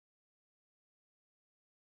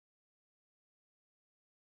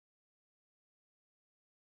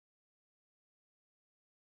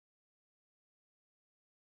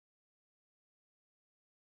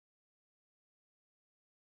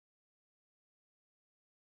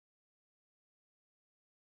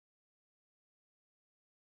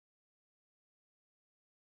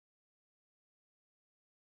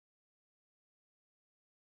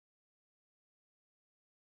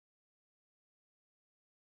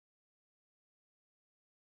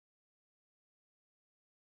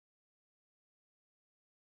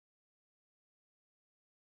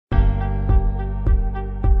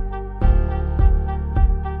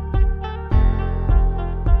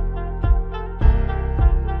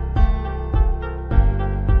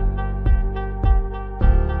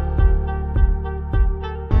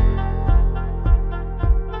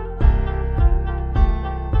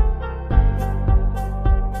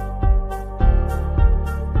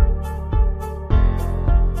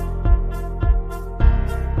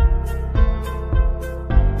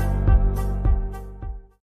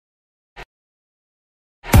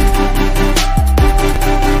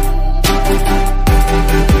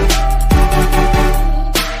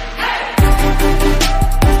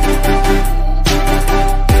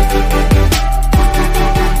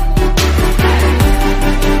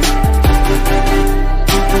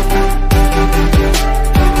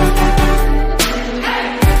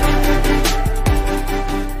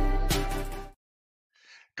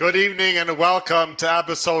Good evening and welcome to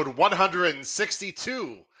episode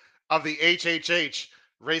 162 of the HHH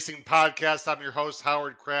Racing Podcast. I'm your host,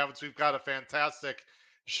 Howard Kravitz. We've got a fantastic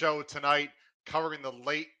show tonight covering the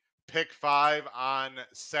late pick 5 on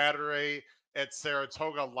Saturday at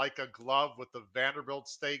Saratoga like a glove with the Vanderbilt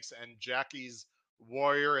Stakes and Jackie's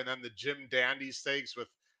Warrior, and then the Jim Dandy Stakes with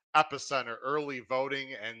Epicenter, early voting,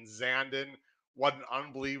 and Zandon. What an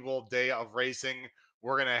unbelievable day of racing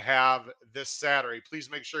we're going to have this Saturday. Please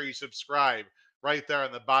make sure you subscribe right there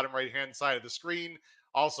on the bottom right-hand side of the screen.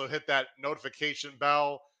 Also hit that notification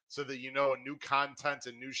bell so that you know new content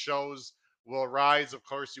and new shows will arise. Of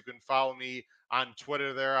course, you can follow me on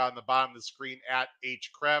Twitter there on the bottom of the screen at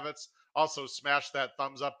 @HKravitz. Also, smash that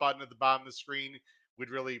thumbs up button at the bottom of the screen. We'd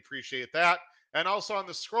really appreciate that. And also on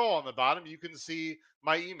the scroll on the bottom, you can see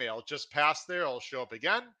my email. Just past there, it'll show up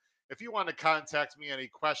again. If you want to contact me, any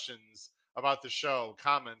questions about the show,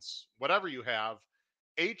 comments, whatever you have,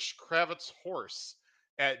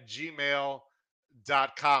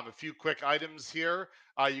 hkravitzhorse@gmail.com. A few quick items here.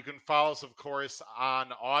 You can follow us, of course,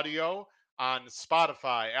 on audio on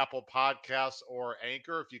Spotify, Apple Podcasts, or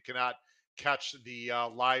Anchor. If you cannot catch the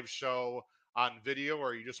live show on video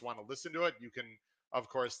or you just want to listen to it, you can, of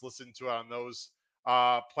course, listen to it on those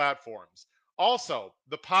platforms. Also,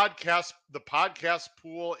 the podcast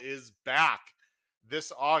pool is back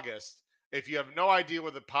this August. If you have no idea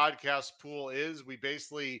what the podcast pool is, we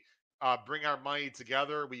basically bring our money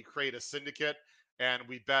together. We create a syndicate and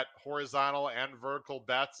we bet horizontal and vertical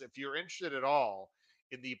bets. If you're interested at all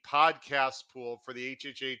in the podcast pool for the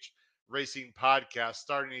HHH Racing Podcast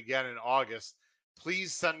starting again in August,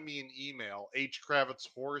 please send me an email,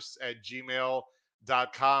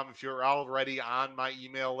 hkravitzhorse@gmail.com. If you're already on my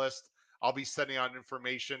email list, I'll be sending out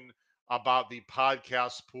information about the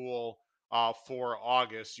podcast pool for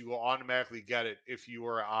August. You will automatically get it if you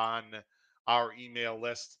are on our email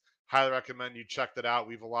list. Highly recommend you check that out.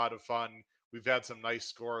 We have a lot of fun. We've had some nice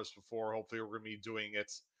scores before. Hopefully we're going to be doing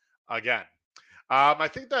it again. I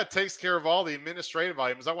think that takes care of all the administrative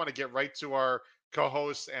items. I want to get right to our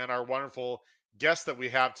co-hosts and our wonderful guests that we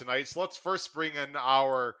have tonight. So let's first bring in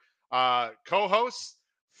our co-hosts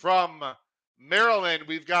from Maryland.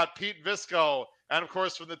 We've got Pete Visco, and of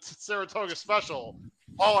course from the Saratoga Special,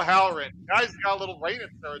 Paul Halloran. Guys, got a little rain in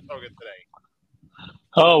Saratoga today.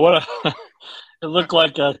 Oh, it looked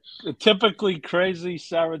like a typically crazy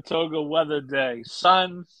Saratoga weather day.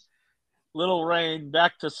 Sun, little rain,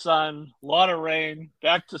 back to sun, a lot of rain,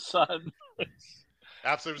 back to sun.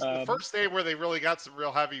 Absolutely. It was the first day where they really got some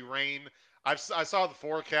real heavy rain. I saw the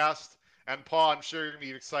forecast, and Paul, I'm sure you're going to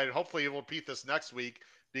be excited. Hopefully we'll repeat this next week,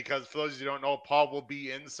 because for those of you who don't know, Paul will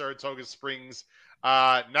be in Saratoga Springs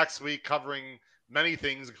next week covering many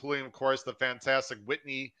things, including, of course, the fantastic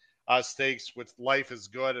Whitney Stakes with Life is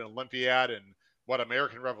Good and Olympiad and what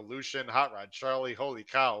American Revolution, Hot Rod Charlie. Holy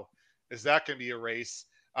cow, is that going to be a race?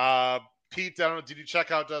 Pete, I don't know, did you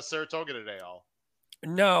check out Saratoga today all?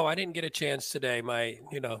 No, I didn't get a chance today. My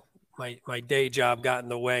day job got in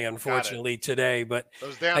the way, unfortunately, today. But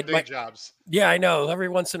those damn day jobs. Yeah, I know. Every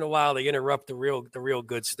once in a while, they interrupt the real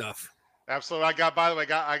good stuff. Absolutely. I got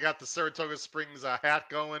the Saratoga Springs hat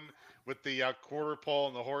going with the quarter pole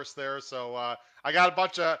and the horse there. So I got a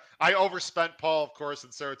bunch of. I overspent, Paul, of course,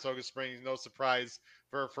 in Saratoga Springs. No surprise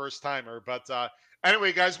for a first timer. But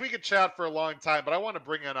anyway, guys, we could chat for a long time, but I want to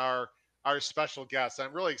bring in our special guest.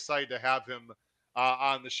 I'm really excited to have him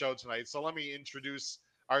on the show tonight. So let me introduce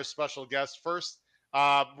our special guest. First,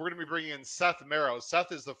 we're going to be bringing in Seth Merrow.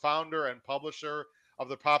 Seth is the founder and publisher of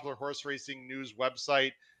the popular horse racing news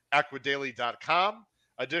website, equidaily.com.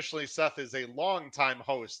 Additionally, Seth is a longtime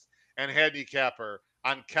host and handicapper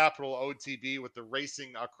on Capital OTB with the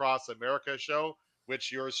Racing Across America show,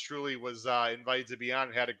 which yours truly was invited to be on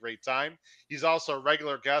and had a great time. He's also a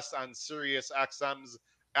regular guest on Sirius XM's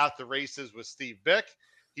At the Races with Steve Bick.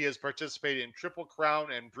 He has participated in Triple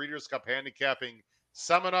Crown and Breeders' Cup handicapping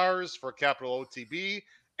seminars for Capital OTB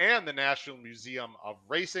and the National Museum of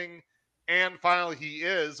Racing. And finally, he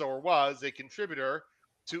is or was a contributor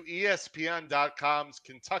to ESPN.com's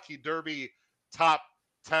Kentucky Derby Top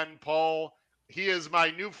 10 poll. He is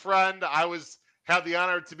my new friend. I had the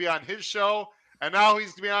honor to be on his show, and now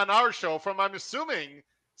he's to be on our show from, I'm assuming,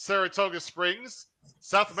 Saratoga Springs.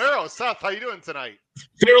 Seth Merrow. Seth, how you doing tonight?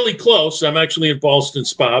 Fairly close. I'm actually in Ballston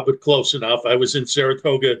Spa, but close enough. I was in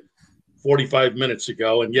Saratoga 45 minutes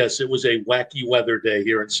ago, and yes, it was a wacky weather day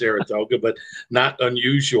here in Saratoga, but not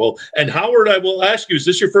unusual. And Howard, I will ask you, is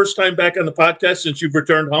this your first time back on the podcast since you've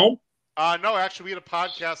returned home? No, actually, we had a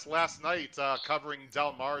podcast last night covering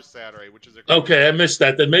Del Mar Saturday, which is okay. I missed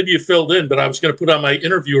that. Then maybe you filled in, but I was going to put on my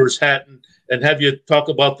interviewer's hat and have you talk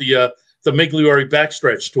about the the Migliore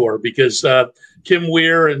backstretch tour because Kim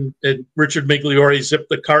Weir and Richard Migliore zip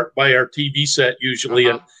the cart by our TV set usually.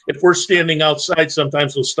 And if we're standing outside,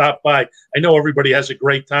 sometimes we'll stop by. I know everybody has a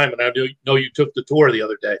great time, and I know you took the tour the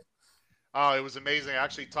other day. Oh, it was amazing. I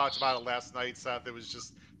actually talked about it last night, Seth. It was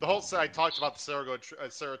just the whole set. I talked about the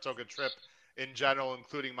Saratoga trip in general,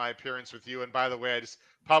 including my appearance with you. And by the way, I just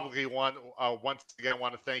publicly once again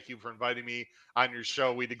want to thank you for inviting me on your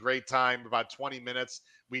show. We had a great time, about 20 minutes.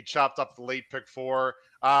 We chopped up the late pick four.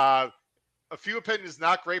 A few opinions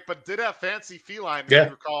not great, but did have Fancy Feline. If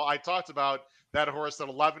you recall, I talked about that horse at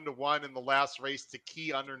 11-1 in the last race to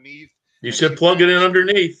key underneath. You said plug it in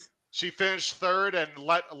underneath. She finished third, and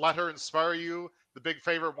let her inspire you. The big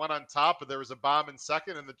favorite went on top, but there was a bomb in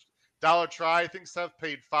second, and the dollar try, I think Seth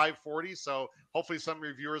paid $5.40. So hopefully some of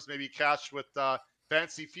your viewers maybe catch with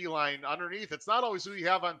Fancy Feline underneath. It's not always who you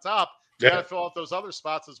have on top. You got to fill out those other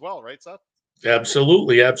spots as well, right, Seth?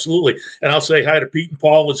 Absolutely, absolutely. And I'll say hi to Pete and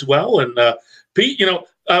Paul as well. And Pete,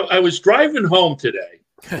 I was driving home today,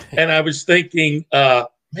 and I was thinking, man,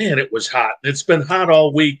 it was hot. It's been hot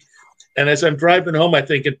all week. And as I'm driving home, I'm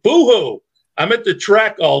thinking, boo-hoo, I'm at the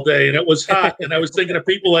track all day, and it was hot. And I was thinking of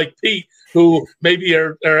people like Pete who maybe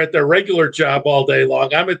are at their regular job all day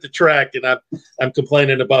long. I'm at the track, and I'm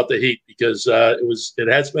complaining about the heat because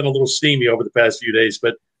it has been a little steamy over the past few days,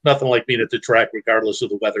 but nothing like being at the track regardless of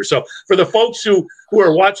the weather. So for the folks who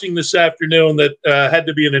are watching this afternoon that had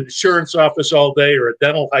to be in an insurance office all day or a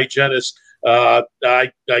dental hygienist, I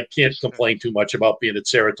can't complain too much about being at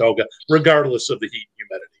Saratoga, regardless of the heat and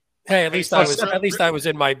humidity. Hey, at least I was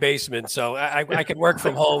in my basement, so I could work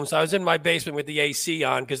from home. So I was in my basement with the AC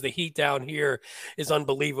on because the heat down here is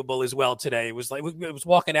unbelievable as well today. It was like it was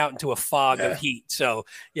walking out into a fog of heat. So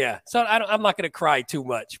yeah, so I'm not going to cry too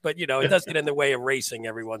much, but it does get in the way of racing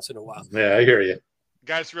every once in a while. Yeah, I hear you.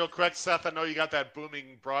 Guys, real quick, Seth, I know you got that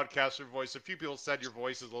booming broadcaster voice. A few people said your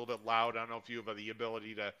voice is a little bit loud. I don't know if you have the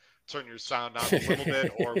ability to turn your sound down a little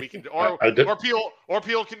bit, or we can, or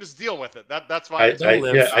people can just deal with it. That's fine.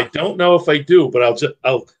 I don't know if I do, but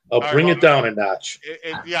I'll bring it down a notch.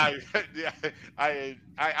 I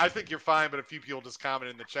think you're fine, but a few people just comment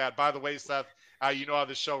in the chat. By the way, Seth, you know how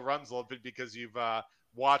the show runs a little bit because you've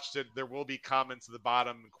watched it. There will be comments at the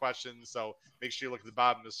bottom and questions, so make sure you look at the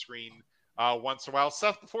bottom of the screen. Once in a while.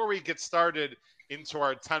 Seth, before we get started into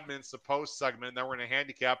our 10 minutes of post segment, and then we're going to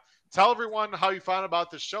handicap, tell everyone how you found about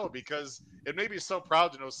this show, because it made me so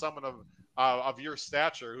proud to know someone of your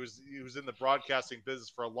stature who's in the broadcasting business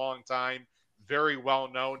for a long time, very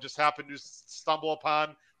well known, just happened to stumble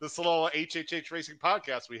upon this little HHH Racing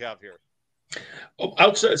podcast we have here.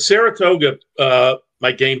 Outside Saratoga,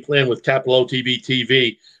 my game plan with Capital OTB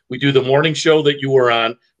TV, we do the morning show that you were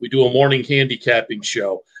on. We do a morning handicapping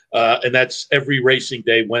show. And that's every racing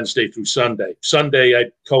day, Wednesday through Sunday. Sunday,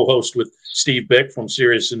 I co-host with Steve Bick from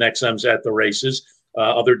Sirius and XM's At the Races.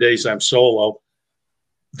 Other days, I'm solo.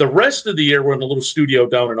 The rest of the year, we're in a little studio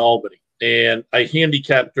down in Albany, and I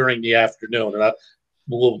handicap during the afternoon. And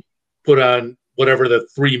we'll put on whatever the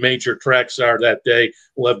three major tracks are that day.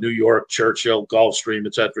 We'll have New York, Churchill, Gulfstream,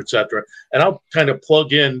 et cetera, et cetera. And I'll kind of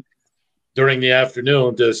plug in during the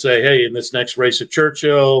afternoon to say, hey, in this next race at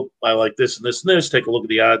Churchill, I like this and this and this. Take a look at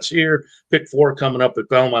the odds here. Pick 4 coming up at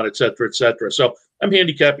Belmont, et cetera, et cetera. So I'm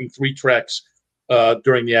handicapping 3 tracks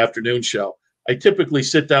during the afternoon show. I typically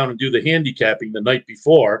sit down and do the handicapping the night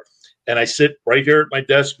before, and I sit right here at my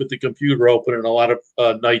desk with the computer open, and a lot of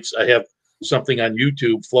nights I have something on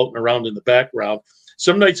YouTube floating around in the background.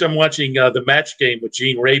 Some nights I'm watching the match game with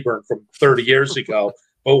Gene Rayburn from 30 years ago.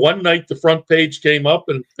 But one night the front page came up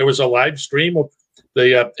and there was a live stream of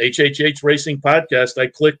the HHH Racing podcast. I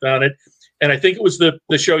clicked on it, and I think it was the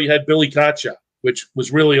show you had Billy Koch on, which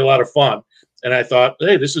was really a lot of fun. And I thought,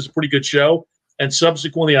 hey, this is a pretty good show. And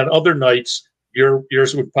subsequently on other nights,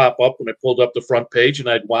 yours would pop up when I pulled up the front page and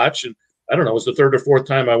I'd watch. And I don't know, it was the 3rd or 4th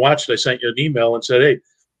time I watched. I sent you an email and said, hey,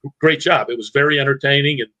 great job. It was very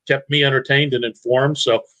entertaining and kept me entertained and informed.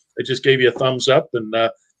 So I just gave you a thumbs up, and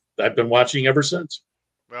I've been watching ever since.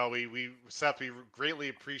 Well, Seth, we greatly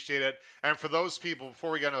appreciate it. And for those people,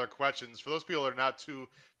 before we get into other questions, for those people that are not too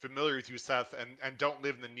familiar with you, Seth, and don't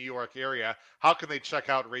live in the New York area, how can they check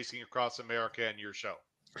out Racing Across America and your show?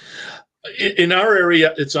 In our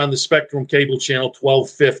area, it's on the Spectrum Cable Channel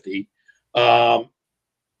 1250.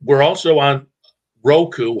 We're also on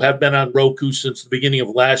Roku, have been on Roku since the beginning of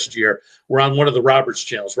last year. We're on one of the Roberts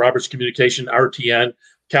channels, Roberts Communication, RTN.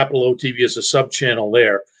 Capital OTV is a sub-channel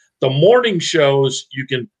there. The morning shows you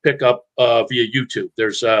can pick up via YouTube.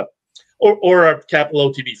 There's or our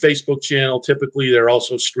Capital OTV Facebook channel. Typically, they're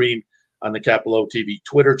also streamed on the Capital OTV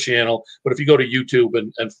Twitter channel. But if you go to YouTube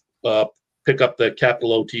and pick up the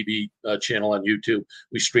Capital OTB channel on YouTube.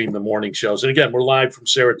 We stream the morning shows. And again, we're live from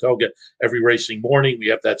Saratoga every racing morning. We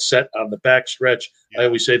have that set on the backstretch. I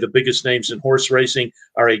always say the biggest names in horse racing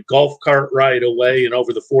are a golf cart ride away. And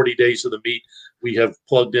over the 40 days of the meet, we have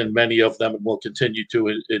plugged in many of them, and we'll continue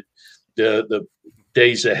to the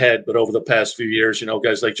days ahead. But over the past few years,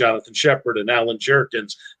 guys like Jonathan Shepard and Alan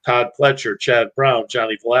Jerkins, Todd Pletcher, Chad Brown,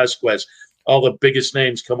 Johnny Velasquez, all the biggest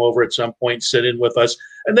names come over at some point, sit in with us.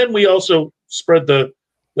 And then we also spread the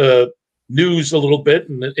news a little bit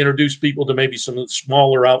and introduce people to maybe some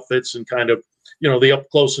smaller outfits and kind of, the up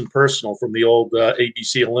close and personal from the old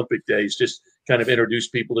ABC Olympic days. Just kind of introduce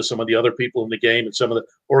people to some of the other people in the game and some of the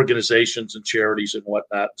organizations and charities and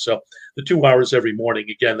whatnot. So the 2 hours every morning,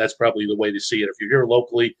 again, that's probably the way to see it. If you're here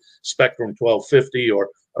locally, Spectrum 1250, or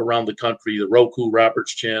around the country, the Roku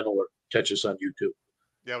Roberts channel, or catch us on YouTube.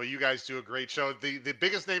 Yeah, well, you guys do a great show. The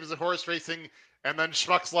biggest names in horse racing, and then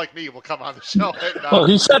schmucks like me will come on the show. And, well,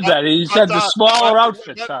 he said that. He said the smaller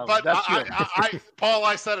outfits. But Paul,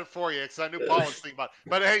 I said it for you because I knew Paul was thinking about it.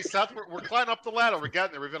 But hey, Seth, we're climbing up the ladder. We're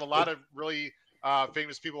getting there. We've got a lot of really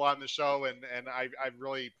famous people on the show, and I'm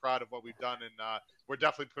really proud of what we've done. And we're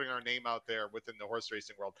definitely putting our name out there within the horse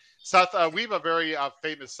racing world. Seth, we have a very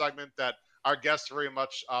famous segment that our guests very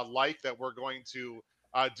much like that we're going to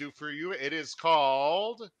do for you. It is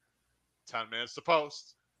called 10 Minutes to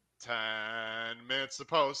Post. 10 Minutes to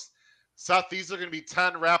Post. Seth, these are going to be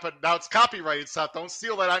 10 rapid. Now it's copyrighted, Seth. Don't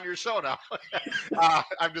steal that on your show now.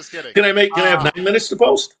 I'm just kidding. Can I have 9 minutes to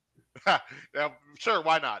post? Yeah, sure,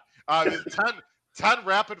 why not? 10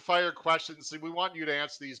 rapid fire questions. So we want you to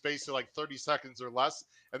answer these basically like 30 seconds or less.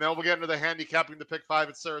 And then we'll get into the handicapping the pick 5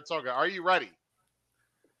 at Saratoga. Are you ready?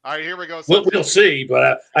 All right, here we go. We'll see,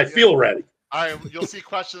 but I feel ready. All right, you'll see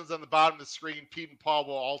questions on the bottom of the screen. Pete and Paul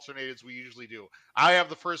will alternate as we usually do. I have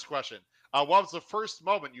the first question. What was the first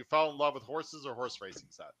moment you fell in love with horses or horse racing,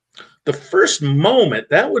 Seth? The first moment,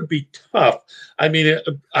 that would be tough. I mean,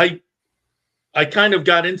 I kind of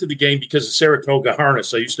got into the game because of Saratoga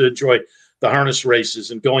harness. I used to enjoy the harness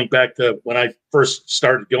races, and going back to when I first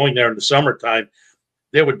started going there in the summertime,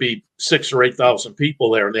 there would be 6,000 or 8,000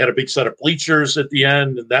 people there, and they had a big set of bleachers at the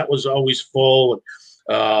end, and that was always full.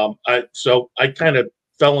 And so I kind of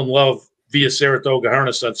fell in love via Saratoga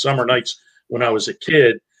harness on summer nights when I was a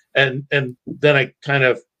kid. And then I kind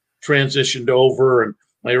of transitioned over, and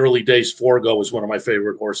my early days, Forgo was one of my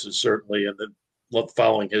favorite horses, certainly. And then loved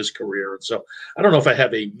following his career. And so I don't know if I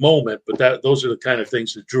have a moment, but those are the kind of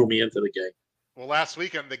things that drew me into the game. Well, last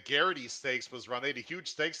weekend, the Garrity Stakes was run. They had a huge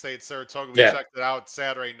stakes day at Saratoga. We checked it out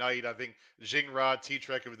Saturday night. I think Jingra,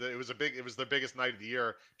 T-Trek, it was their biggest night of the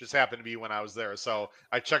year. Just happened to be when I was there. So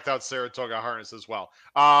I checked out Saratoga Harness as well.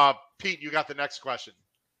 Pete, you got the next question.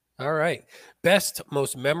 All right. Best,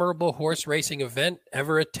 most memorable horse racing event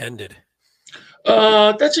ever attended?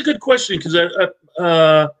 That's a good question because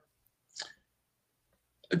a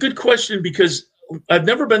good question because I've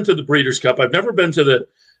never been to the Breeders' Cup. I've never been to the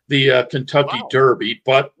Kentucky Derby,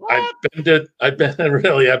 but I've been to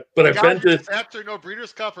after no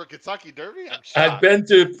Breeders' Cup or Kentucky Derby. I've been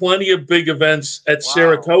to plenty of big events at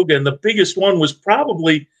Saratoga, and the biggest one was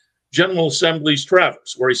probably General Assembly's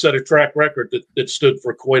Travers, where he set a track record that stood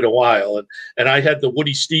for quite a while. And I had the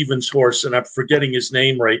Woody Stevens horse, and I'm forgetting his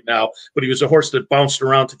name right now, but he was a horse that bounced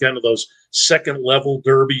around to kind of those second level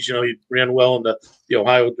derbies. He ran well in the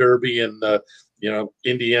Ohio Derby and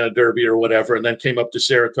Indiana Derby or whatever, and then came up to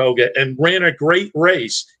Saratoga and ran a great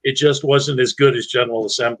race. It just wasn't as good as General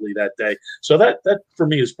Assembly that day. So that for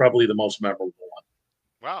me is probably the most memorable one.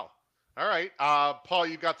 Wow. All right. Paul,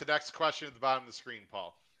 you got the next question at the bottom of the screen,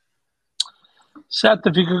 Paul. Seth,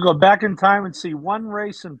 if you could go back in time and see one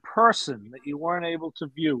race in person that you weren't able to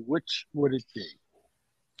view, which would it be?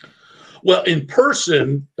 Well, in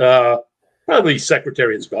person, probably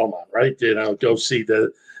Secretariat's Belmont, right? Go see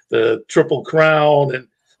the Triple Crown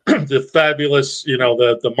and the fabulous,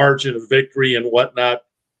 the margin of victory and whatnot.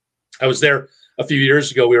 I was there a few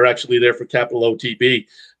years ago. We were actually there for Capital OTB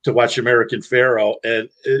to watch American Pharoah. And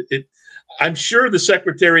I'm sure the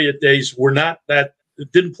Secretariat days were not that,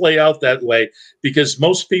 it didn't play out that way because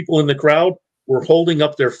most people in the crowd were holding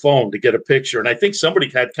up their phone to get a picture. And I think somebody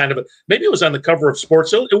had kind of maybe it was on the cover of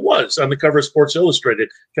Sports Illustrated,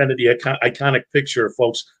 kind of the iconic picture of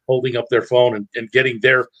folks holding up their phone and getting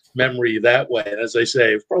their memory that way. And as I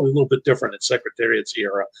say, it's probably a little bit different in Secretariat's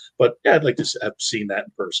era, but yeah, I'd like to have seen that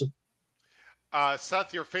in person.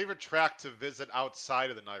 Seth, your favorite track to visit outside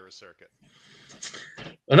of the NYRA circuit?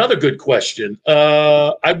 Another good question.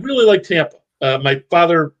 I really like Tampa. My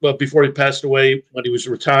father, before he passed away, when he was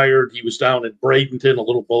retired, he was down in Bradenton, a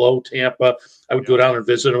little below Tampa. I would go down and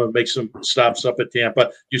visit him and make some stops up at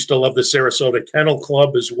Tampa. Used to love the Sarasota Kennel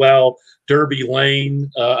Club as well, Derby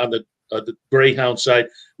Lane on the Greyhound side.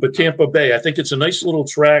 But Tampa Bay, I think it's a nice little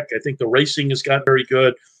track. I think the racing has got very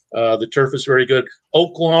good. The turf is very good.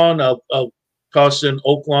 Oaklawn, I'll toss in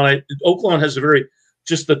Oaklawn. Oaklawn has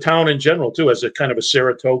just the town in general, too, has a kind of a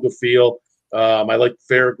Saratoga feel. I like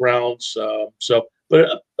fairgrounds.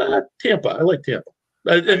 But Tampa, I like Tampa.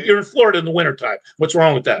 And you're in Florida in the wintertime. What's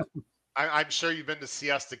wrong with that? I'm sure you've been to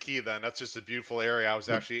Siesta Key. Then that's just a beautiful area. I was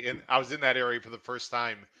in that area for the first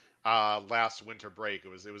time last winter break. It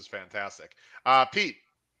was fantastic. Pete,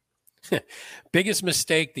 biggest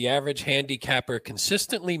mistake the average handicapper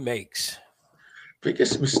consistently makes.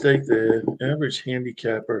 Biggest mistake the average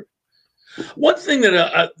handicapper. One thing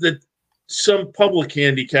that some public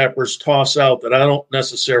handicappers toss out that I don't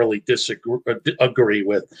necessarily agree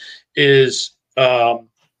with is a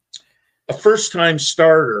first-time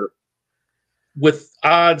starter with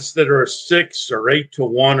odds that are 6 or 8 to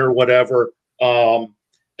 1 or whatever, and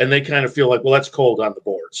they kind of feel like, well, that's cold on the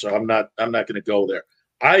board, so I'm not going to go there.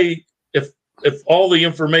 If all the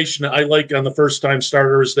information I like on the first-time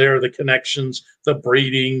starter is there, the connections, the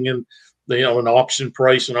breeding, and an auction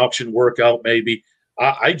price, an auction workout maybe,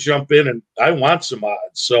 I jump in and I want some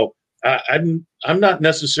odds. So I'm not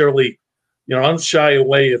necessarily, I'm shy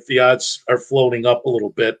away if the odds are floating up a little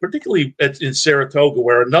bit, particularly in Saratoga,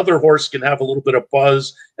 where another horse can have a little bit of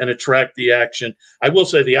buzz and attract the action. I will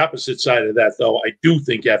say the opposite side of that, though, I do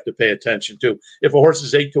think you have to pay attention to. If a horse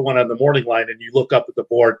is 8 to 1 on the morning line and you look up at the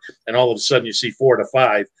board and all of a sudden you see 4 to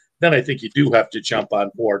 5, then I think you do have to jump on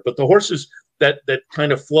board. But the horses that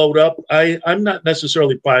kind of float up, I'm not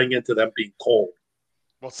necessarily buying into them being cold.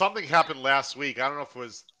 Well, something happened last week. I don't know if it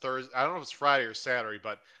was Thursday. I don't know if it was Friday or Saturday,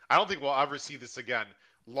 but I don't think we'll ever see this again.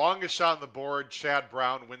 Longest shot on the board, Chad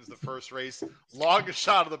Brown wins the first race. Longest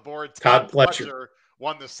shot on the board, Todd Pletcher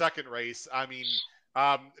won the second race. I mean,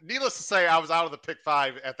 needless to say, I was out of the pick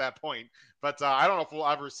 5 at that point, but I don't know if we'll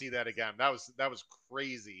ever see that again. That was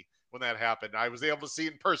crazy when that happened. I was able to see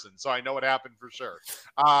it in person, so I know what happened for sure.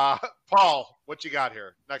 Paul, what you got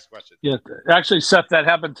here? Next question. Yeah, actually, Seth, that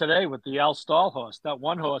happened today with the Al Stahl horse. That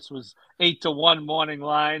one horse was 8 to 1 morning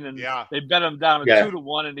line, and they bet him down at 2 to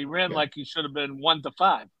 1, and he ran like he should have been 1 to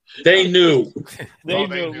 5. They knew. They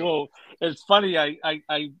knew. Well, it's funny.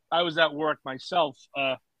 I was at work myself,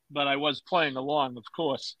 but I was playing along, of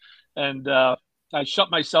course, and I shut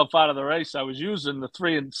myself out of the race. I was using the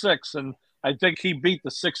 3 and 6, and I think he beat the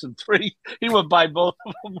 6 and 3. He went by both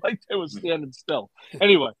of them like they were standing still.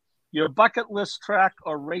 Anyway, your bucket list track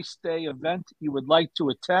or race day event you would like to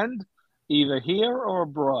attend, either here or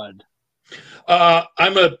abroad?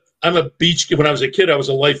 I'm a beach kid. When I was a kid, I was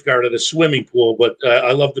a lifeguard at a swimming pool, but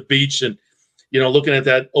I love the beach and, looking at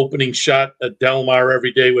that opening shot at Del Mar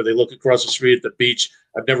every day where they look across the street at the beach.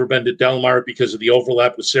 I've never been to Del Mar because of the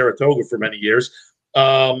overlap with Saratoga for many years.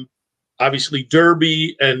 Obviously,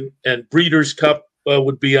 Derby and Breeders' Cup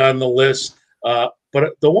would be on the list.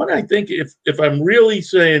 But the one I think, if I'm really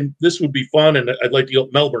saying this would be fun, and I'd like to go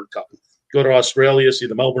Melbourne Cup, go to Australia, see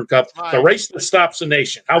the Melbourne Cup, the race that stops the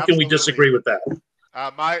nation. How can we disagree with that?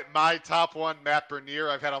 My top one, Matt Bernier.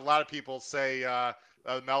 I've had a lot of people say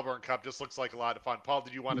the Melbourne Cup just looks like a lot of fun. Paul,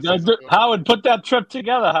 did you want to say something? Howard, put that trip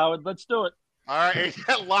together, Howard. Let's do it. All right,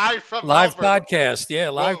 live from live Melbourne. Podcast,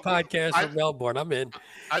 podcast from Melbourne. I'm in.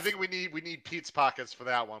 I think we need Pete's pockets for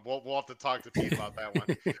that one. We'll have to talk to Pete about that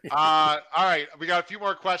one. All right, we got a few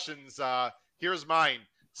more questions. Here's mine,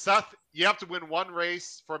 Seth. You have to win one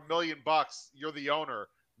race for $1 million. You're the owner.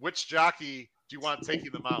 Which jockey do you want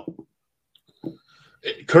taking them out?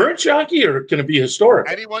 Current jockey, or can it be historic?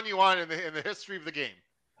 Anyone you want in the history of the game.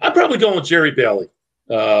 I'm probably going with Jerry Bailey.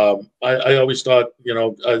 I always thought,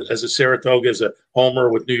 as a Saratoga, as a homer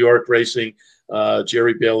with New York racing,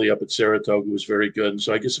 Jerry Bailey up at Saratoga was very good. And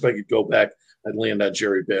so I guess if I could go back, I'd land on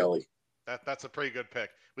Jerry Bailey. That's a pretty good pick.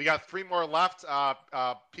 We got 3 more left.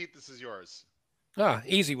 Pete, this is yours.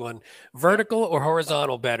 Easy one. Vertical or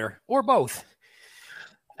horizontal better, or both?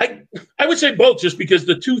 I would say both, just because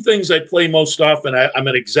the two things I play most often, I'm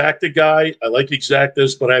an exacta guy. I like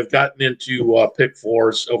exactas, but I've gotten into pick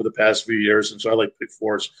 4s over the past few years, and so I like pick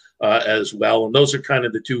 4s as well. And those are kind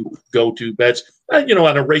of the two go-to bets.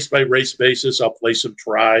 On a race-by-race basis, I'll play some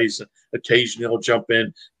tries, and occasionally I'll jump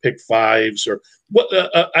in, pick 5s. Or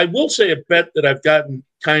I will say a bet that I've gotten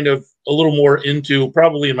kind of a little more into.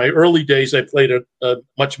 Probably in my early days, I played it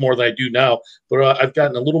much more than I do now, but I've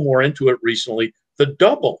gotten a little more into it recently. the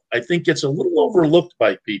double, I think, gets a little overlooked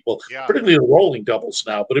by people, Yeah. particularly the rolling doubles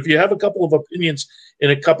now. But if you have a couple of opinions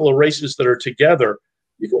in a couple of races that are together,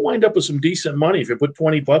 you can wind up with some decent money. If you put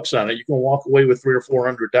 $20 on it, you can walk away with $300 or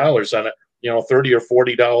 $400 on a $30 or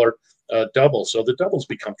 $40 double. So the doubles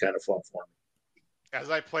become kind of fun for me. As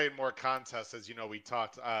I played more contests, as you know, we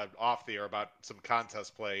talked off the air about some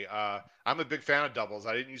contest play. I'm a big fan of doubles.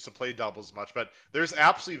 I didn't used to play doubles much, but there's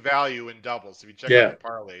absolutely value in doubles if you check out the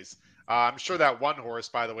parlays. I'm sure that one horse,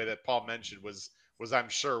 by the way, that Paul mentioned was I'm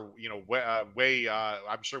sure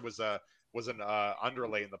I'm sure was an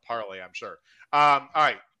underlay in the parlay. I'm sure. All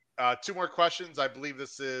right, two more questions. I believe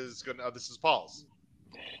this is Paul's.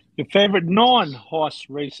 Your favorite non-horse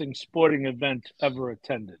racing sporting event ever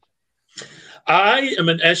attended? I am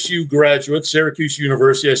an SU graduate, Syracuse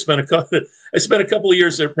University. I spent a couple of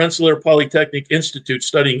years at Rensselaer Polytechnic Institute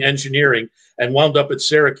studying engineering, and wound up at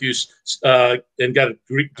Syracuse and got a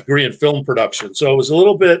degree in film production. So I was all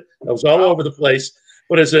over the place.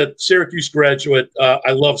 But as a Syracuse graduate,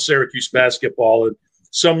 I love Syracuse basketball. And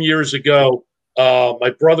some years ago,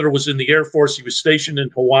 my brother was in the Air Force. He was stationed in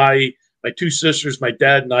Hawaii. My two sisters, my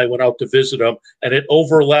dad, and I went out to visit him, and it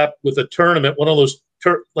overlapped with a tournament, one of those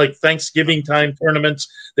like Thanksgiving time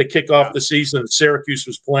tournaments that kick off the season that Syracuse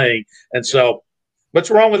was playing. And so what's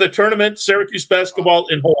wrong with a tournament? Syracuse basketball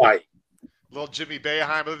in Hawaii. Little Jimmy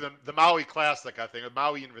Boeheim, the Maui Classic, I think, the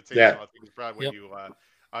Maui Invitational, I think is probably what you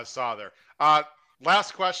saw there.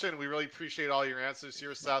 Last question. We really appreciate all your answers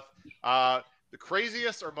here, Seth. The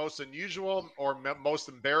craziest or most unusual or most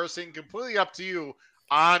embarrassing, completely up to you,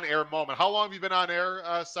 on-air moment. How long have you been on air,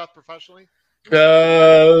 Seth, professionally?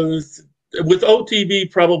 With OTB,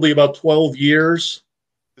 probably about 12 years.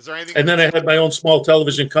 Is there anything? And then I had my own small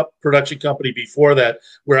television production company before that,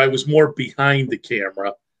 where I was more behind the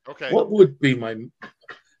camera. Okay. What would be my?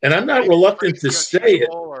 And I'm not reluctant to say it.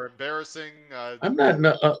 Or embarrassing. I'm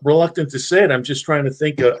not reluctant to say it. I'm just trying to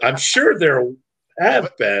think of. I'm sure there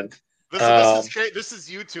have been. This is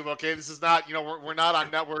YouTube, okay? This is not, we're not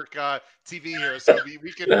on network TV here, so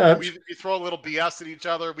we can we throw a little BS at each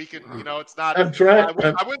other. We can, it's not. I'm trying.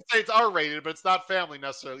 I wouldn't say it's R-rated, but it's not family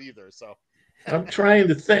necessarily either. So I'm trying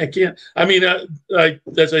to think. Yeah, I mean,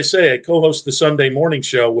 as I say, I co-host the Sunday morning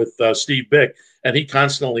show with Steve Bick, and he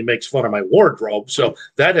constantly makes fun of my wardrobe. So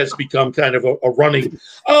that has become kind of a running.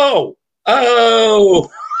 Oh.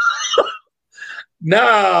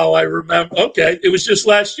 Now I remember. Okay, it was just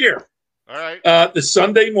last year. All right. The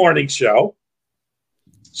Sunday morning show.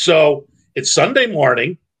 So it's Sunday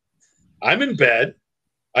morning. I'm in bed.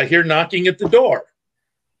 I hear knocking at the door.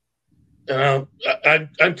 I'm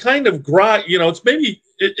kind of it's maybe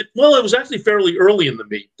it was actually fairly early in the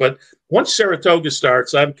meet, but once Saratoga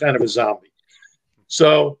starts, I'm kind of a zombie.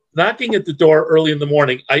 So knocking at the door early in the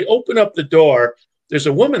morning, I open up the door. There's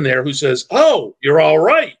a woman there who says, "Oh, you're all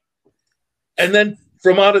right." And then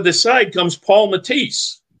from out of the side comes Paul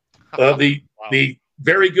Matisse. The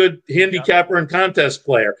very good handicapper and contest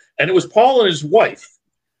player. And it was Paul and his wife.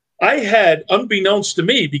 I had, unbeknownst to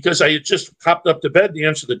me, because I had just popped up to bed to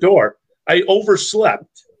answer the door, I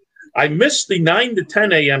overslept. I missed the 9 to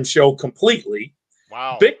 10 a.m. show completely.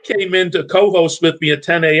 Wow. Vic came in to co-host with me at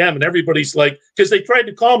 10 a.m. and everybody's like, because they tried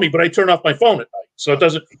to call me, but I turn off my phone at night. So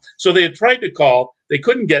they had tried to call. They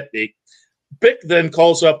couldn't get me. Vic then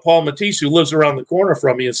calls up Paul Matisse, who lives around the corner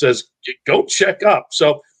from me, and says, "Go check up."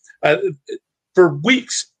 So for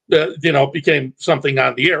weeks, it became something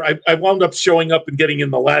on the air. I wound up showing up and getting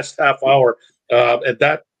in the last half hour, and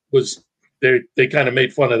that was they kind of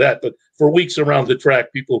made fun of that. But for weeks around the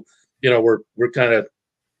track, people, were kind of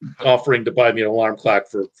offering to buy me an alarm clock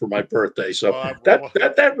for my birthday. So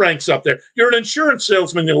that ranks up there. You're an insurance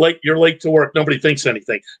salesman. You're late to work. Nobody thinks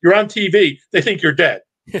anything. You're on TV. They think you're dead.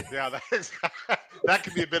 Yeah, that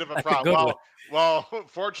could be a bit of a problem. Well,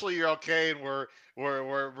 fortunately, you're okay, and we're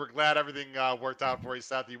glad everything worked out for you,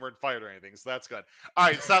 Seth. You weren't fired or anything, so that's good. All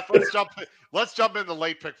right, Seth, let's jump into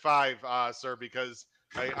late pick 5, sir, because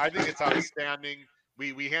I think it's outstanding.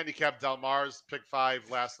 We handicapped Del Mar's pick 5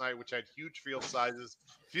 last night, which had huge field sizes.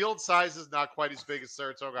 Field sizes not quite as big as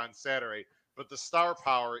Saratoga on Saturday, but the star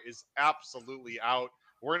power is absolutely out.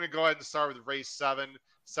 We're going to go ahead and start with race 7.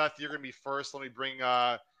 Seth, you're going to be first. Let me bring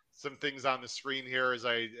some things on the screen here as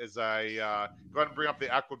I go ahead and bring up the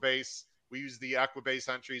Equibase. We use the Equibase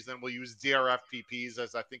entries, then we'll use DRF PPs,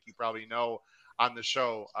 as I think you probably know on the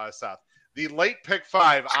show, Seth. The late pick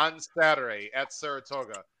 5 on Saturday at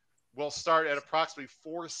Saratoga will start at approximately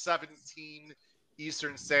 4:17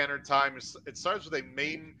 Eastern Standard Time. It starts with a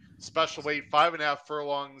main special weight, 5.5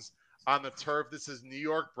 furlongs on the turf. This is New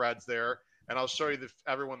York breds there, and I'll show you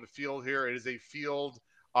everyone the field here. It is a field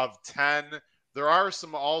of 10 There are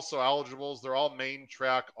some also eligibles. They're all main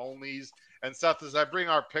track onlys. And Seth, as I bring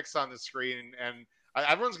our picks on the screen, and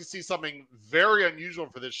everyone's going to see something very unusual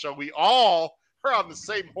for this show. We all are on the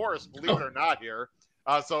same horse, believe it or not, here.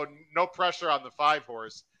 So no pressure on the 5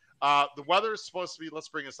 horse. The weather is supposed to be, let's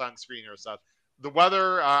bring this on screen here, Seth. The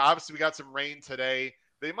weather, obviously, we got some rain today.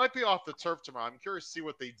 They might be off the turf tomorrow. I'm curious to see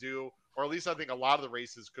what they do, or at least I think a lot of the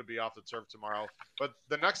races could be off the turf tomorrow. But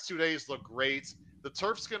the next 2 days look great. The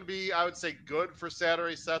turf's going to be, I would say, good for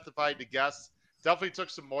Saturday, Seth, if I had to guess. Definitely took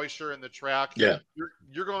some moisture in the track. Yeah.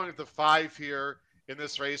 You're going with the 5 here in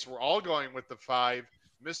this race. We're all going with the 5.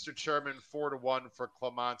 Mr. Chairman, 4-1 for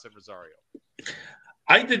Clement and Rosario.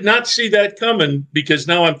 I did not see that coming, because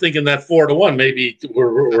now I'm thinking that 4-1 maybe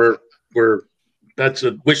we're that's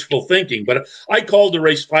a wishful thinking. But I called the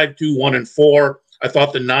race 5, 2, 1, and 4. I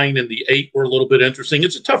thought the 9 and the 8 were a little bit interesting.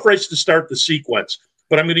 It's a tough race to start the sequence,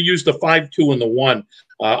 but I'm going to use the 5, 2, and the 1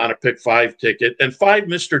 on a pick 5 ticket. And 5,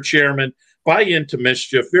 Mr. Chairman, buy into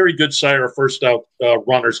Mischief. Very good sire, first out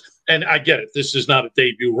runners. And I get it, this is not a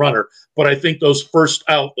debut runner, but I think those first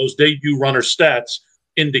out, those debut runner stats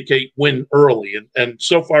indicate win early. And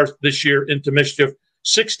so far this year, into Mischief,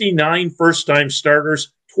 69 first-time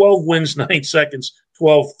starters, 12 wins, 9 seconds,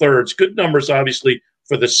 12 thirds. Good numbers, obviously,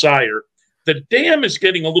 for the sire. The dam is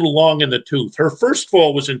getting a little long in the tooth. Her first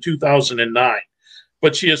fall was in 2009,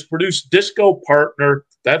 but she has produced Disco Partner.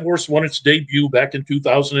 That horse won its debut back in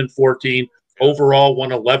 2014. Overall,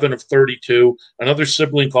 won 11 of 32. Another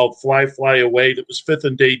sibling called Fly Fly Away that was 5th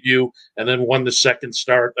in debut and then won the second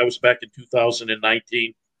start. That was back in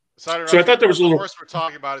 2019. So I thought there was a little. The horse we're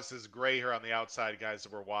talking about is this gray here on the outside, guys,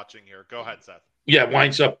 that we're watching here. Go ahead, Seth. Yeah,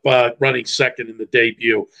 winds up running second in the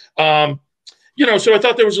debut. So I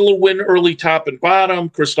thought there was a little win early, top and bottom.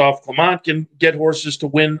 Christophe Clement can get horses to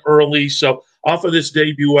win early. So off of this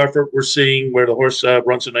debut effort, we're seeing where the horse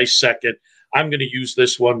runs a nice second. I'm going to use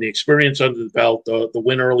this one, the experience under the belt, the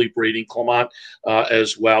win early breeding, Clement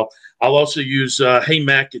as well. I'll also use Hey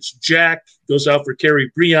Mac, it's Jack, goes out for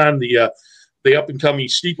Kerry Breon, the up-and-coming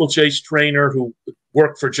steeplechase trainer who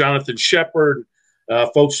worked for Jonathan Shepard.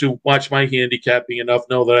 Folks who watch my handicapping enough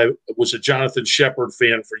know that I was a Jonathan Shepard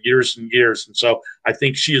fan for years and years. And so I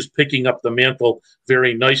think she is picking up the mantle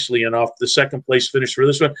very nicely. And off the second place finish for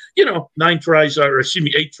this one, 8 tries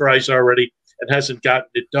already and hasn't gotten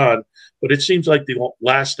it done. But it seems like the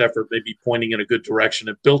last effort may be pointing in a good direction.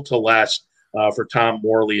 And Built to Last for Tom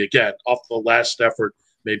Morley, again, off the last effort,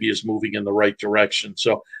 maybe is moving in the right direction.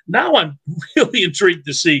 So now I'm really intrigued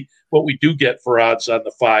to see what we do get for odds on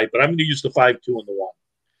the 5, but I'm going to use the 5, 2, and the 1.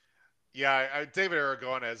 Yeah, David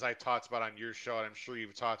Aragona, as I talked about on your show, and I'm sure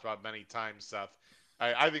you've talked about many times, Seth,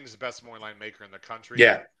 I think he's the best morning line maker in the country.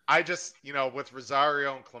 Yeah. I just, with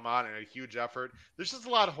Rosario and Clement and a huge effort, there's just a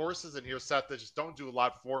lot of horses in here, Seth, that just don't do a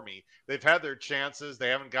lot for me. They've had their chances. They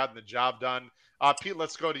haven't gotten the job done. Pete,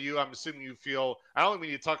 let's go to you. I'm assuming you feel – I don't think we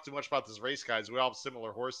need to talk too much about this race, guys. We all have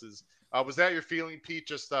similar horses. Was that your feeling, Pete,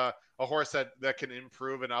 just a horse that can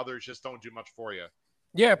improve and others just don't do much for you?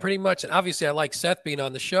 Yeah, pretty much. And obviously, I like Seth being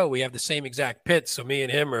on the show. We have the same exact pits, so me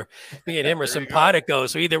and him are simpatico.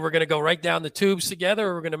 So either we're going to go right down the tubes together,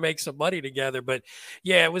 or we're going to make some money together. But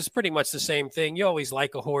yeah, it was pretty much the same thing. You always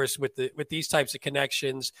like a horse with these types of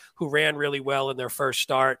connections who ran really well in their first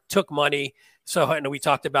start, took money. So I know we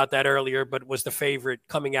talked about that earlier, but was the favorite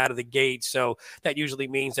coming out of the gate. So that usually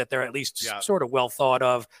means that they're at least sort of well thought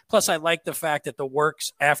of. Plus, I like the fact that the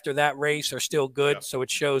works after that race are still good. Yeah. So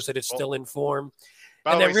it shows that it's still in form.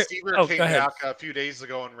 By the way, Stever came back a few days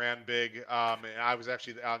ago and ran big. And I was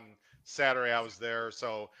actually on Saturday. I was there,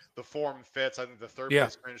 so the form fits. I think the third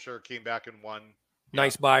place finisher came back and won.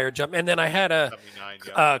 Nice buyer jump. And then I had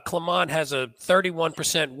Clement has a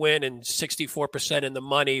 31% win and 64% in the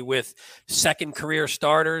money with second career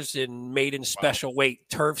starters in maiden special weight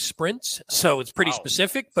turf sprints. So it's pretty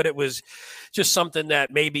specific, but it was just something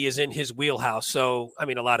that maybe is in his wheelhouse. So, I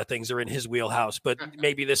mean, a lot of things are in his wheelhouse, but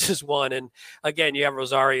maybe this is one. And again, you have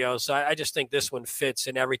Rosario. So I just think this one fits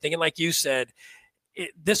in everything. And like you said,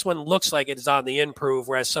 this one looks like it's on the improve,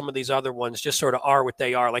 whereas some of these other ones just sort of are what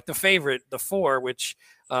they are. Like the favorite, the 4, which,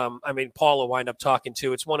 Paul will wind up talking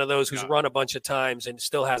to. It's one of those who's run a bunch of times and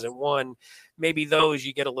still hasn't won. Maybe those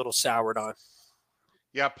you get a little soured on.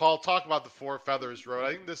 Yeah, Paul, talk about the 4 Feathers Road.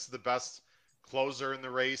 I think this is the best closer in the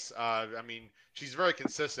race. She's very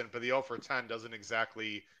consistent, but the 0 for 10 doesn't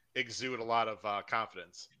exactly exude a lot of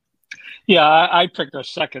confidence. Yeah, I picked her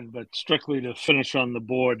second, but strictly to finish on the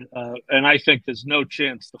board. And I think there's no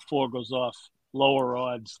chance the 4 goes off lower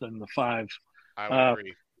odds than the 5. I would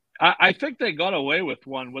agree. I think they got away with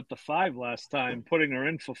one with the 5 last time, putting her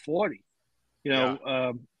in for 40.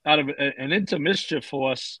 Out of an Into Mischief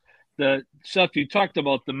horse Seth, you talked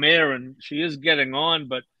about the mare, and she is getting on,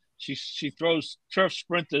 but she throws turf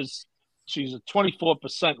sprinters. She's a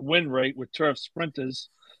 24% win rate with turf sprinters.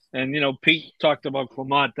 And, Pete talked about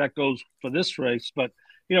Clement. That goes for this race. But,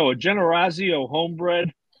 a Generazio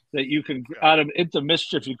homebred that you can, out of Into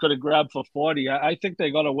Mischief, you could have grabbed for 40. I think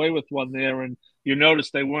they got away with one there, and you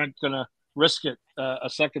noticed they weren't going to risk it a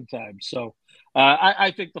second time. So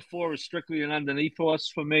I think the 4 is strictly an underneath horse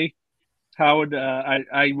for me. Howard,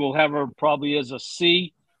 I will have her probably as a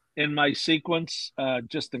C in my sequence,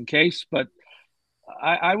 just in case. But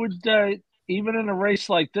I would, even in a race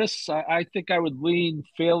like this, I think I would lean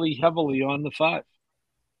fairly heavily on the 5.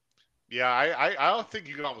 Yeah, I don't think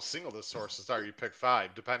you can almost single this horse to start your pick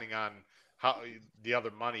 5, depending on how the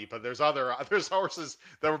other money. But there's horses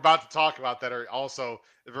that we're about to talk about that are also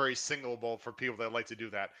very singleable for people that like to do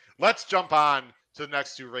that. Let's jump on to the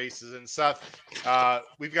next 2 races. And Seth,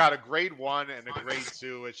 we've got a grade 1 and a grade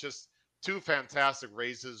 2. It's just 2 fantastic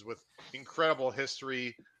races with incredible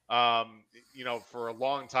history. For a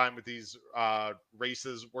long time with these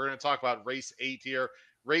races. We're going to talk about race 8 here.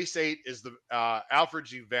 Race 8 is the Alfred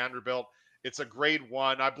G. Vanderbilt. It's a grade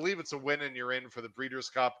 1. I believe it's a win and you're in for the Breeders'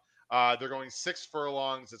 Cup. They're going 6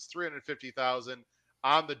 furlongs. It's 350,000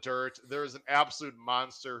 on the dirt. There is an absolute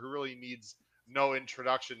monster who really needs no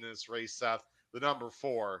introduction in this race, Seth. The number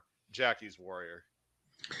 4, Jackie's Warrior.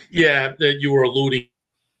 Yeah, you were alluding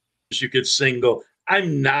you could single.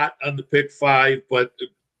 I'm not on the pick 5, but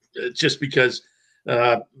just because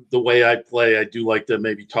the way I play, I do like to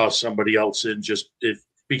maybe toss somebody else in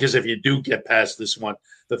because if you do get past this one,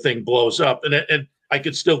 the thing blows up. And I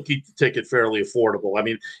could still keep the ticket fairly affordable. I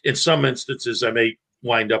mean, in some instances, I may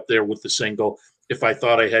wind up there with the single if I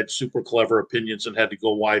thought I had super clever opinions and had to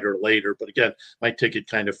go wider later. But again, my ticket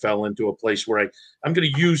kind of fell into a place where I'm going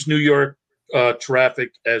to use New York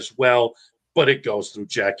traffic as well, but it goes through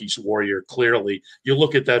Jackie's Warrior. Clearly, you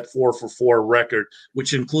look at that 4-for-4 record,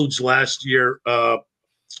 which includes last year, the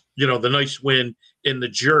nice win in the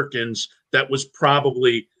Jerkins. That was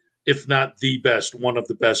probably, if not the best, one of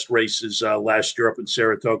the best races last year up in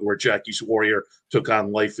Saratoga, where Jackie's Warrior took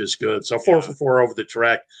on Life is Good. So 4-for-4 over the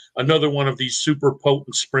track. Another one of these super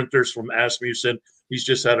potent sprinters from Asmussen. He's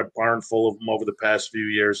just had a barn full of them over the past few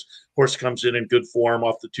years. Horse comes in good form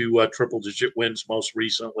off the 2 triple-digit wins most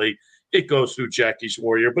recently. It goes through Jackie's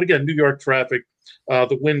Warrior. But again, New York traffic,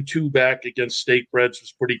 the win 2 back against State Breds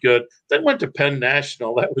was pretty good. Then went to Penn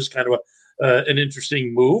National. That was kind of an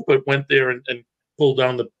interesting move, but went there and pulled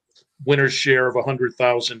down the winner's share of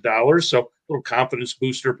 $100,000. So a little confidence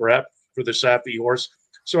booster perhaps for the Safi horse.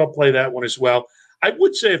 So I'll play that one as well. I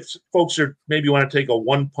would say if folks maybe want to take a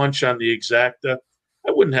 1 punch on the exacta, I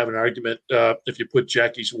wouldn't have an argument if you put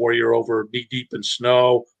Jackie's Warrior over Knee Deep in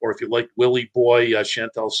Snow, or if you like Willie Boy,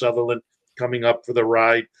 Chantal Sutherland coming up for the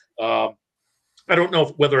ride. I don't know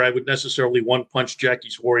whether I would necessarily 1 punch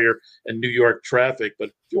Jackie's Warrior and New York traffic, but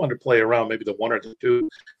if you want to play around, maybe the 1 or the 2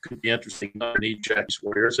 could be interesting underneath Jackie's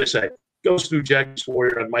Warrior. As I say, goes through Jackie's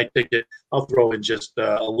Warrior on my ticket. I'll throw in just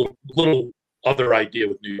a little other idea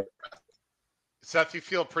with New York traffic. Seth, you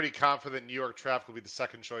feel pretty confident New York traffic will be the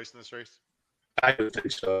second choice in this race? I would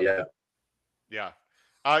think so, yeah. Yeah.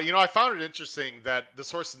 I found it interesting that this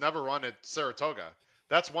horse has never run at Saratoga.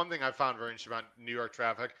 That's one thing I found very interesting about New York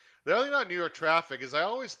traffic. The other thing about New York traffic is I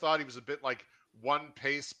always thought he was a bit like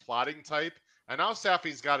one-pace plotting type. And now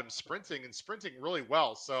Safi's got him sprinting really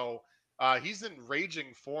well. So he's in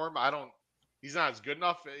raging form. He's not as good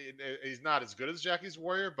enough. He's not as good as Jackie's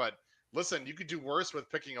Warrior. But listen, you could do worse with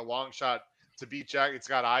picking a long shot to beat Jackie. It's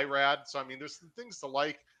got IRAD. So, I mean, there's some things to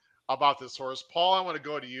like about this horse. Paul, I want to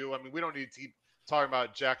go to you. I mean, we don't need to keep talking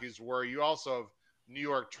about Jackie's Warrior. You also have New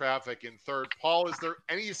York traffic in third. Paul, is there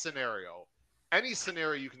any scenario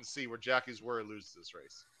you can see where Jackie's Warrior loses this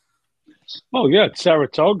race? Oh yeah, it's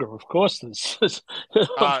Saratoga. Of course, there's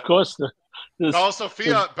of course there's Bella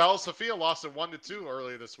Sophia lost at 1-2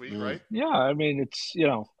 earlier this week, right? Yeah, I mean it's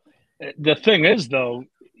the thing is though,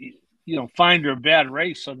 find her bad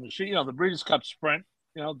race on the Breeders' Cup Sprint.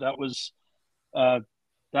 That was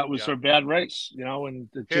her bad race. And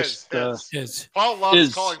it his. Paul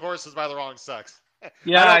loves calling horses by the wrong sex.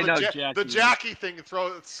 Yeah, I know Jackie. The Jackie thing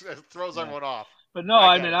throws everyone off. But no,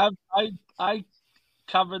 I mean I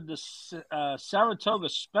covered the Saratoga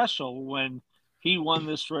Special when he won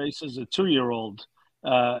this race as a 2-year-old,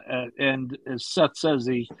 and as Seth says,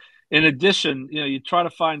 in addition, you try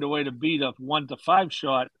to find a way to beat a 1-5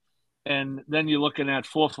 shot, and then you're looking at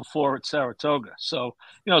 4-for-4 at Saratoga. So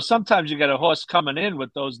sometimes you get a horse coming in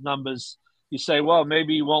with those numbers. You say, well,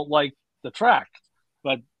 maybe you won't like the track,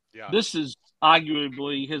 but this is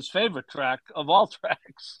arguably his favorite track of all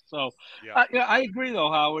tracks. So, Yeah. yeah, I agree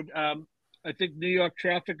though, Howard. I think New York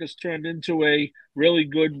Traffic has turned into a really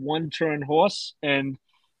good one-turn horse, and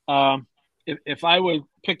if I were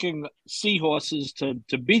picking seahorses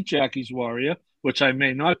to beat Jackie's Warrior, which I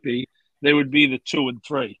may not be, they would be the 2 and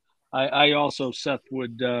 3. I also, Seth,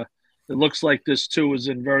 would. It looks like this 2 is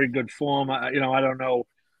in very good form. I don't know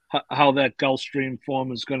how that Gulfstream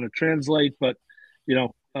form is going to translate, but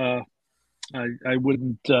I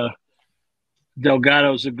wouldn't.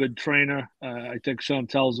 Delgado's a good trainer. I think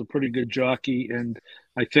Chantel's a pretty good jockey, and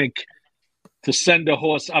I think to send a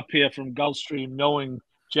horse up here from Gulfstream, knowing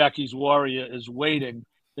Jackie's Warrior is waiting,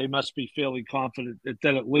 they must be fairly confident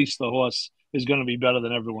that at least the horse is going to be better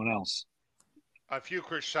than everyone else. A few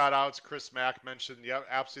quick shout outs. Chris Mack mentioned,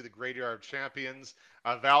 absolutely the great yard of champions.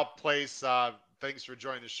 Val Place, thanks for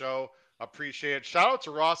joining the show. Appreciate it. Shout out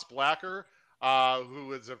to Ross Blacker,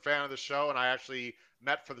 who is a fan of the show, and I actually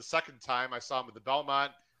met for the second time. I saw him at the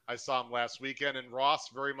Belmont. I saw him last weekend, and Ross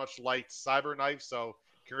very much liked Cyberknife. So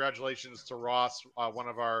congratulations to Ross, one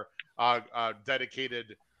of our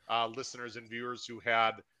dedicated listeners and viewers who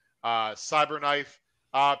had Cyberknife.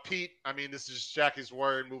 Pete, I mean, this is Jackie's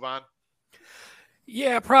Warrior. Move on.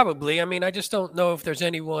 Yeah, probably. I mean, I just don't know if there's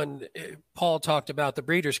anyone. Paul talked about the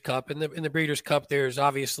Breeders' Cup. In the Breeders' Cup, there's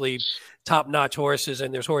obviously top-notch horses,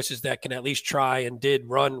 and there's horses that can at least try and did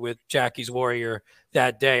run with Jackie's Warrior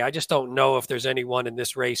that day. I just don't know if there's anyone in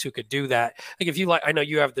this race who could do that. Like if you like, I know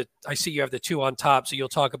you have I see you have the 2 on top, so you'll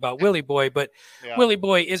talk about Willie Boy, but Willie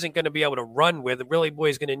Boy isn't going to be able to run with. Willie Boy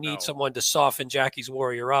is going to need someone to soften Jackie's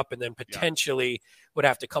Warrior up, and then potentially would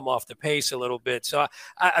have to come off the pace a little bit. So,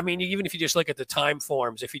 I mean, even if you just look at the time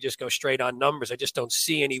forms, if you just go straight on numbers, I just don't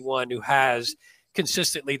see anyone who has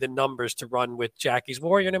consistently the numbers to run with Jackie's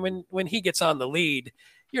Warrior. And when he gets on the lead,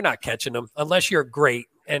 you're not catching him unless you're great.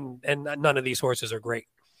 And none of these horses are great.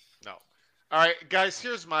 No. All right, guys,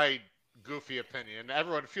 here's my goofy opinion.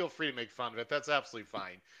 Everyone feel free to make fun of it. That's absolutely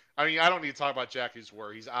fine. I mean, I don't need to talk about Jackie's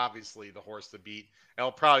Warrior. He's obviously the horse to beat. And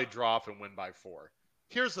he'll probably draw off and win by 4.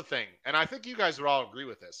 Here's the thing, and I think you guys would all agree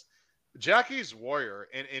with this. Jackie's Warrior,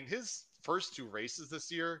 in his first 2 races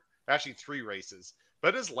this year, actually 3 races,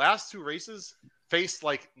 but his last 2 races faced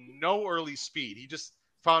like no early speed. He just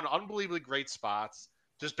found unbelievably great spots,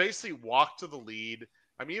 just basically walked to the lead.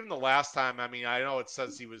 I mean, even the last time, I mean, I know it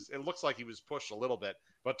says it looks like he was pushed a little bit,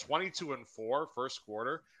 but 22-4 first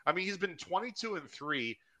quarter. I mean, he's been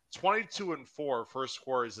 22-3, 22-4 first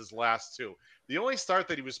quarter is his last 2. The only start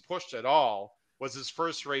that he was pushed at all was his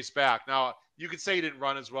first race back. Now, you could say he didn't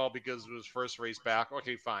run as well because it was first race back.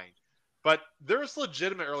 Okay, fine. But there's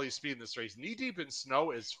legitimate early speed in this race. Knee deep in snow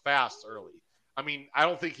is fast early. I mean, I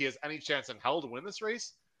don't think he has any chance in hell to win this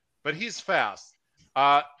race, but he's fast.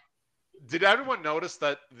 Did everyone notice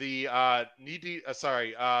that the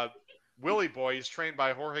Willie Boy is trained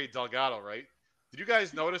by Jorge Delgado, right? Did you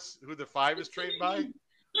guys notice who the 5 is trained by?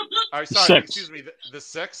 Excuse me, the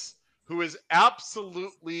 6, who is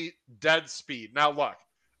absolutely dead speed. Now, look,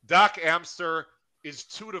 Doc Amster is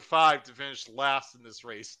 2-5 to finish last in this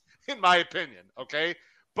race, in my opinion, okay?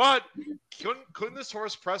 But couldn't this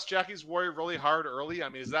horse press Jackie's Warrior really hard early? I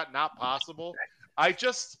mean, is that not possible?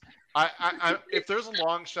 If there's a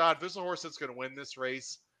long shot, if there's a horse that's going to win this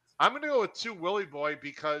race, I'm going to go with 2 Willie Boy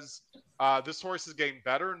because this horse is getting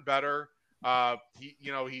better and better.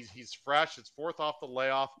 He's fresh. It's 4th off the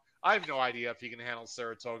layoff. I have no idea if he can handle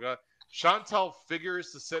Saratoga. Chantel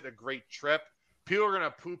figures to sit a great trip. People are going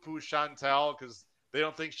to poo-poo Chantel because they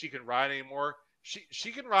don't think she can ride anymore.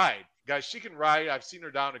 She can ride. Guys, she can ride. I've seen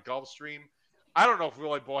her down at Gulfstream. I don't know if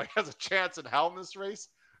Willie Boy has a chance in hell in this race,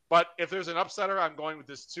 but if there's an upsetter, I'm going with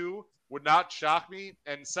this 2. Would not shock me.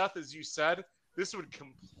 And Seth, as you said, this would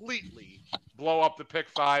completely blow up the pick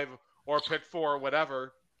 5 or pick 4 or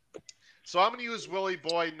whatever. So I'm going to use Willie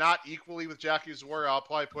Boy not equally with Jackie's Warrior. I'll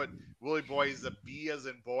probably put Willie Boy as a B as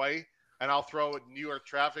in boy, and I'll throw New York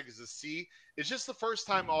Traffic as a C. It's just the first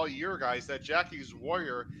time all year, guys, that Jackie's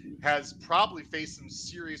Warrior has probably faced some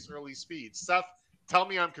serious early speed. Seth, tell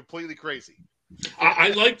me I'm completely crazy. I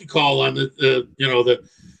like to call on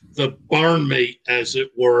the barn mate, as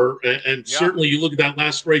it were, and certainly you look at that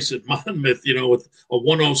last race at Monmouth, with a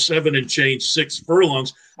 107 and change 6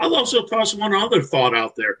 furlongs. I'll also toss one other thought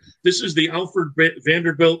out there. This is the Alfred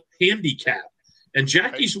Vanderbilt handicap, and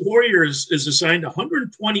Jackie's Warrior is assigned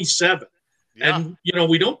 127. Yeah. And,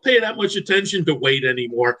 we don't pay that much attention to weight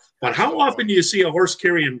anymore, but how often do you see a horse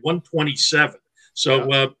carrying 127?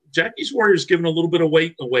 So Jackie's Warrior is giving a little bit of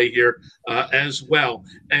weight away here as well.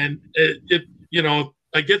 And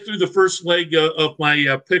I get through the first leg of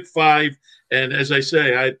my pick 5, And as I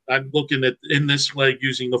say, I'm looking at in this leg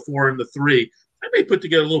using the 4 and the 3. I may put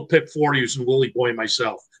together a little pick 4 using Willie Boy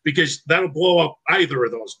myself because that'll blow up either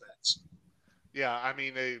of those bets. Yeah, I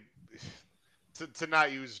mean, to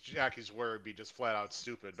not use Jackie's word would be just flat out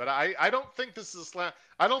stupid. But I don't think this is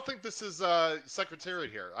I don't think this is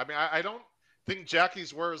Secretariat here. I mean, I don't think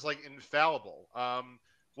Jackie's word is like infallible.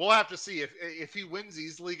 We'll have to see if he wins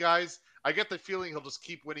easily, guys. I get the feeling he'll just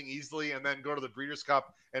keep winning easily and then go to the Breeders'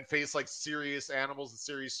 Cup and face like serious animals and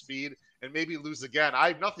serious speed and maybe lose again. I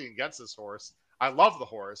have nothing against this horse. I love the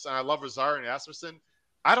horse and I love Rosario and Asmussen.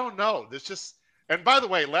 I don't know. There's just, and by the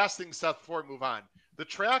way, last thing, Seth, before we move on, the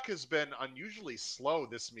track has been unusually slow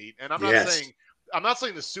this meet, and I'm not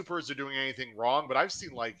saying the supers are doing anything wrong, but I've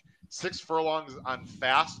seen like 6 furlongs on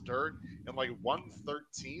fast dirt and like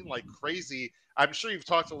 113, like crazy. I'm sure you've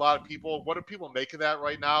talked to a lot of people. What do people make of that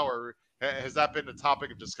right now, or has that been a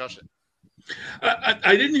topic of discussion?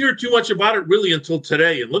 I didn't hear too much about it really until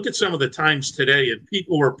today. And look at some of the times today, and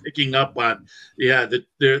people were picking up on,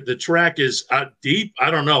 the track is deep. I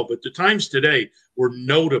don't know, but the times today were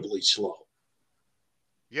notably slow.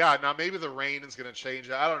 Yeah, now maybe the rain is going to change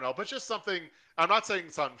it. I don't know, but just something. I'm not saying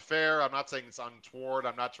it's unfair. I'm not saying it's untoward.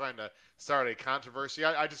 I'm not trying to start a controversy.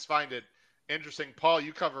 I just find it interesting. Paul,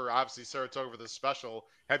 you cover obviously Saratoga for this special.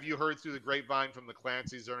 Have you heard through the grapevine from the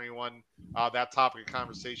Clancys or anyone that topic of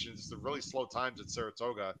conversation? It's the really slow times at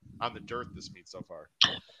Saratoga on the dirt this meet so far.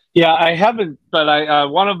 Yeah, I haven't, but I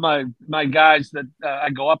one of my guys that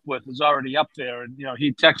I go up with is already up there, and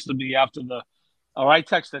he texted me I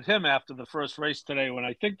texted him after the first race today when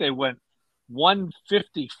I think they went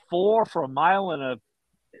 154 for a mile and a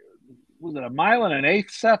mile and an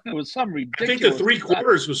eighth, Seth? It was some ridiculous. I think the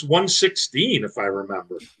 3/4 was 116, if I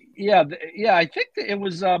remember. Yeah, I think it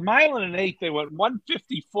was a mile and an eighth. They went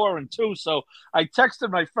 154 and 2. So I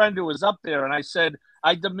texted my friend who was up there, and I said,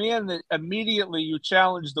 I demand that immediately you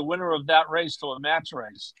challenge the winner of that race to a match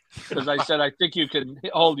race, because I said I think you can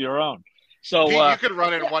hold your own. So Pete, you could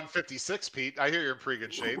run in 156, Pete. I hear you're in pretty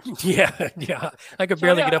good shape. Yeah. I could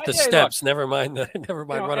barely get up the steps. Look, never mind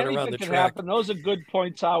running around the track. Happen. Those are good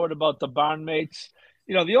points, Howard, about the barn mates.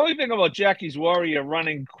 The only thing about Jackie's Warrior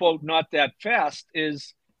running, quote, not that fast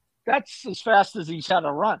is that's as fast as he's had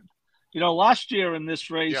to run. Last year in this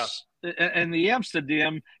race, in the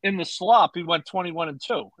Amsterdam, in the slop, he went 21 and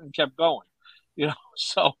 2 and kept going.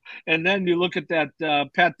 So, and then you look at that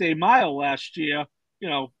Pat Day Mile last year.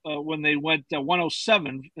 When they went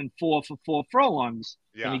 107 and 4 for 4 furlongs,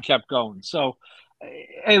 and he kept going. So,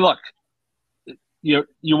 hey, look, you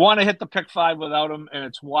want to hit the pick 5 without him, and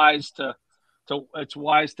it's wise to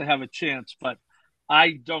have a chance. But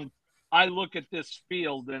I look at this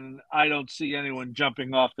field and I don't see anyone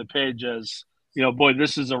jumping off the page as boy,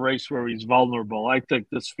 this is a race where he's vulnerable. I think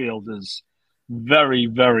this field is very,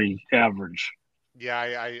 very average. Yeah,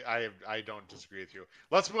 I don't disagree with you.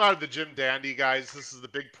 Let's move on to the Jim Dandy, guys. This is the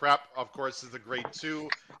big prep. Of course, this is the grade 2.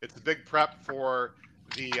 It's the big prep for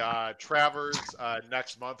the Travers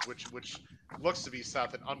next month, which looks to be,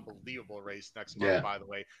 Seth, an unbelievable race next month, by the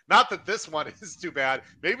way. Not that this one is too bad.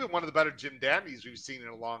 Maybe one of the better Jim Dandies we've seen in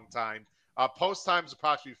a long time. Post time's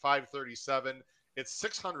approximately 5:37. It's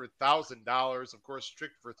 $600,000, of course,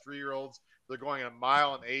 strict for 3-year-olds. They're going a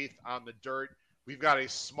mile and eighth on the dirt. We've got a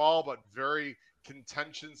small but very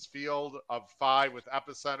contentious field of 5 with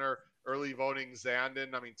Epicenter, early voting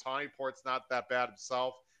Zandon. I mean, Tawny Port's not that bad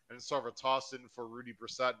himself, and sort of a toss-in for Rudy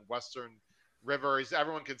Brissett and Western River. As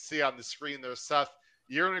everyone can see on the screen there, Seth,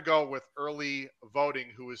 you're going to go with early voting,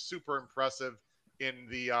 who is super impressive in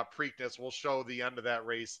the Preakness. We'll show the end of that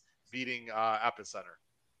race beating Epicenter.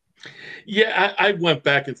 Yeah, I went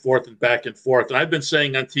back and forth. And I've been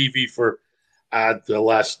saying on TV for the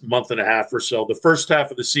last month and a half or so, the first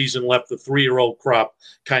half of the season left the 3-year-old crop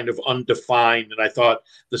kind of undefined. And I thought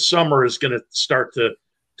the summer is going to start to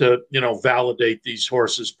validate these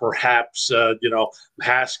horses, perhaps,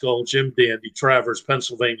 Haskell, Jim Dandy, Travers,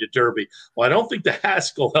 Pennsylvania Derby. Well, I don't think the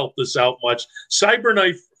Haskell helped us out much.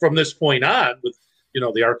 Cyberknife from this point on with,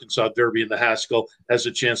 the Arkansas Derby and the Haskell has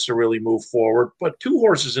a chance to really move forward. But 2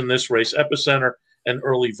 horses in this race, Epicenter and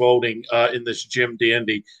early voting in this Jim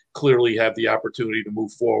Dandy, clearly have the opportunity to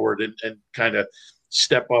move forward and kind of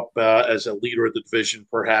step up as a leader of the division,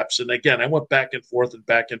 perhaps. And again, I went back and forth.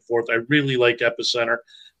 I really like Epicenter,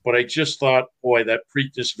 but I just thought, boy, that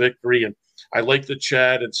Preakness victory, and I like the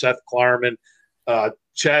Chad and Seth Klarman.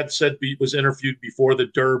 Chad said he was interviewed before the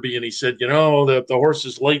Derby, and he said, the horse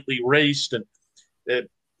is lightly raced, and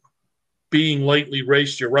being lightly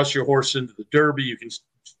raced, you rush your horse into the Derby, you can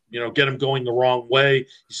get him going the wrong way.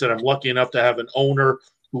 He said, I'm lucky enough to have an owner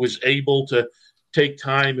who is able to take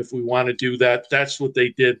time if we want to do that. That's what they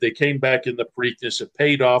did. They came back in the Preakness. It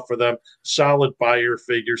paid off for them. Solid buyer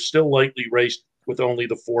figure, still lightly raced with only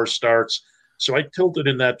the 4 starts. So I tilted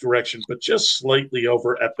in that direction, but just slightly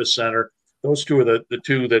over Epicenter. Those two are the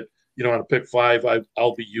two that, on a pick 5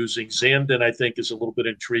 I'll be using. Zandon, I think, is a little bit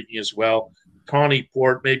intriguing as well. Connie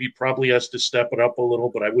Port probably has to step it up a little,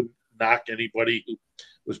 but I wouldn't knock anybody who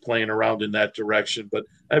was playing around in that direction. But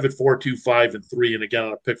I have it 4, 2, 5, and 3. And again,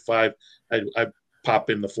 on a pick 5, I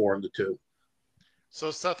pop in the 4 and the 2.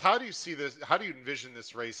 So, Seth, how do you see this? How do you envision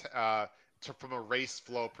this race from a race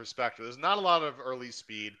flow perspective? There's not a lot of early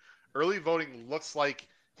speed. Early voting looks like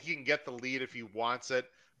he can get the lead if he wants it.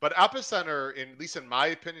 But Epicenter, at least in my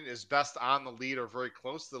opinion, is best on the lead or very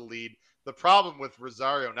close to the lead. The problem with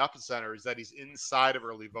Rosario and Epicenter is that he's inside of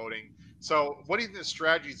early voting. So what do you think the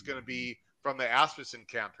strategy is going to be from the Asmussen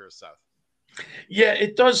camp here, Seth? Yeah,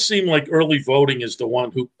 it does seem like early voting is the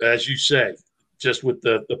one who, as you say, just with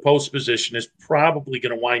the post position, is probably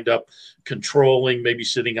going to wind up controlling, maybe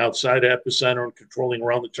sitting outside Epicenter and controlling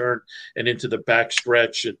around the turn and into the back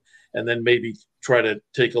stretch, and then maybe try to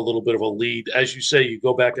take a little bit of a lead. As you say, you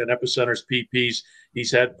go back on Epicenter's PPs,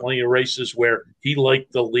 he's had plenty of races where he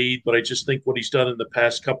liked the lead, but I just think what he's done in the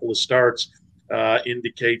past couple of starts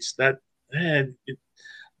indicates that,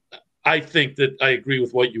 I think that I agree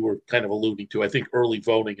with what you were kind of alluding to. I think early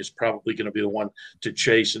voting is probably going to be the one to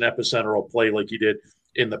chase, and Epicenter will play like he did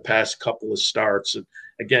in the past couple of starts. And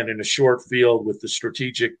again, in a short field with the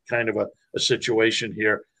strategic kind of a situation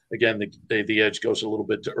here, again, the edge goes a little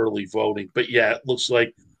bit to early voting. But yeah, it looks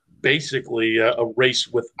like basically a race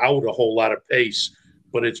without a whole lot of pace,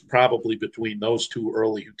 but it's probably between those two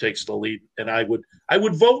early who takes the lead. And I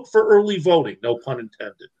would vote for early voting, no pun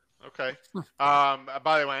intended. Okay.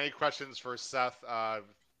 By the way, any questions for Seth,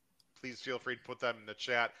 please feel free to put them in the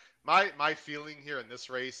chat. My feeling here in this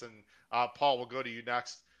race, and Paul, we'll go to you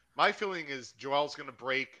next. My feeling is Joel's going to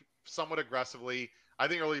break somewhat aggressively. I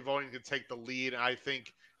think early voting can take the lead, and I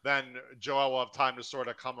think then Joel will have time to sort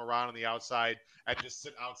of come around on the outside and just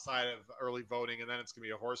sit outside of early voting, and then it's going to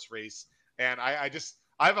be a horse race. And I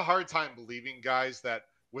have a hard time believing, guys, that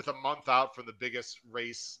with a month out from the biggest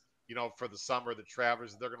race, for the summer, the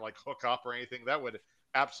Travers, they're going to like hook up or anything. That would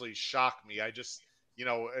absolutely shock me. I just, and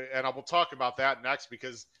I will talk about that next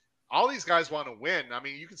because all these guys want to win. I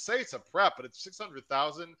mean, you can say it's a prep, but it's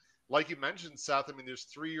 600,000. Like you mentioned, Seth, I mean, there's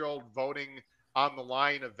 3-year-old voting on the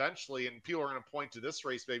line eventually, and people are going to point to this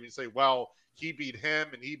race maybe and say, well, he beat him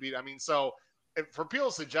and so for people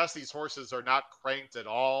to suggest these horses are not cranked at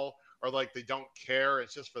all or like they don't care,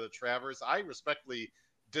 it's just for the Travers, I respectfully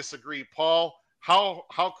disagree. Paul,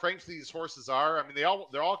 how cranked these horses are? I mean,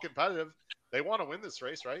 they're all competitive. They want to win this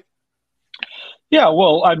race, right? Yeah,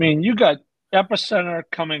 well, I mean, you got Epicenter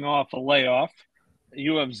coming off a layoff.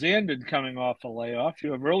 You have Zandon coming off a layoff.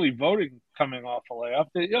 You have early voting coming off a layoff.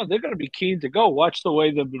 They're going to be keen to go. Watch the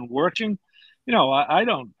way they've been working. I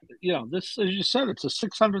don't. This, as you said, it's a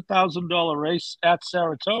 $600,000 race at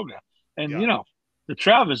Saratoga, and the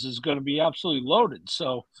Travers is going to be absolutely loaded.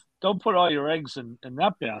 So don't put all your eggs in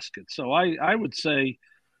that basket. So I would say,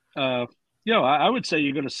 I would say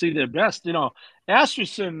you're going to see their best.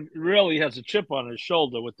 Asmussen really has a chip on his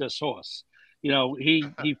shoulder with this horse.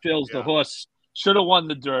 He feels the horse should have won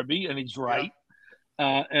the Derby, and he's right.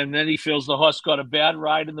 And then he feels the horse got a bad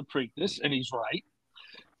ride in the Preakness, and he's right.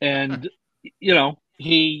 And,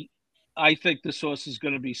 I think this horse is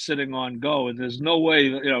going to be sitting on go, and there's no way,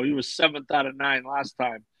 he was 7th out of 9 last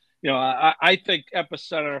time. I think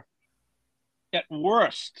Epicenter at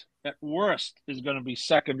worst is going to be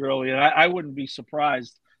second early, and I wouldn't be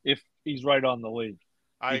surprised if he's right on the lead.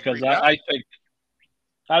 I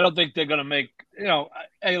don't think they're going to make.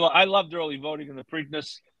 I loved early voting in the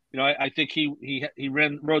Preakness. I think he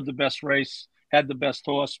rode the best race, had the best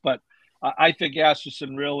horse, but I think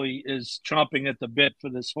Asmussen really is chomping at the bit for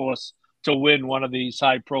this horse to win one of these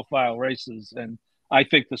high-profile races, and I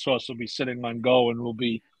think this horse will be sitting on go and will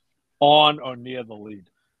be on or near the lead.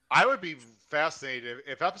 I would be fascinated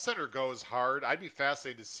if Epicenter goes hard. I'd be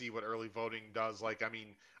fascinated to see what early voting does. Like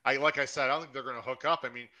I said, I don't think they're going to hook up. I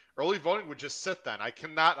mean, early voting would just sit then. I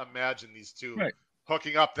cannot imagine these two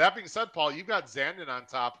hooking up. That being said, Paul, you've got Zandon on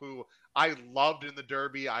top, who I loved in the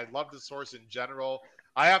Derby. I loved this horse in general.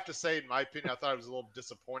 I have to say, in my opinion, I thought it was a little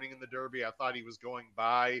disappointing in the Derby. I thought he was going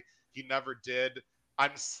by. He never did.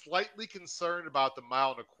 I'm slightly concerned about the 1.25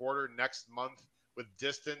 miles next month with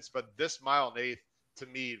distance, but this 1.8 miles, to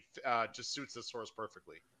me, just suits this horse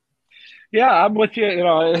perfectly. Yeah, I'm with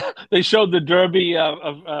you. They showed the Derby,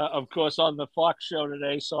 of course, on the Fox show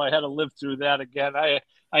today, so I had to live through that again.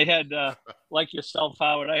 I had, like yourself,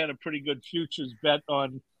 Howard, I had a pretty good futures bet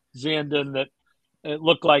on Zandon that it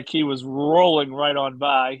looked like he was rolling right on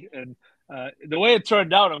by. And the way it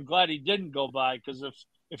turned out, I'm glad he didn't go by, because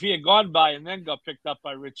if he had gone by and then got picked up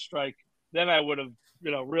by Rich Strike, then I would have,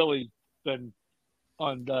 really been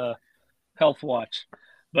on the health watch.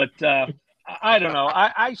 But I don't know.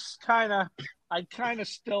 I kind of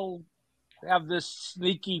still have this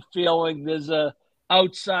sneaky feeling there's a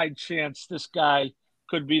outside chance this guy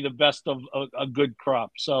could be the best of a good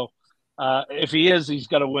crop. So if he is, he's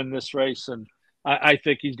got to win this race, and I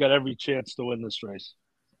think he's got every chance to win this race.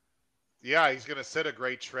 Yeah, he's going to sit a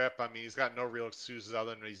great trip. I mean, he's got no real excuses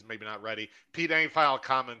other than he's maybe not ready. Pete, any final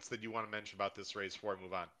comments that you want to mention about this race before we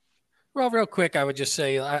move on? Well, real quick, I would just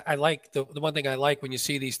say I like the one thing I like when you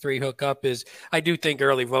see these three hook up is I do think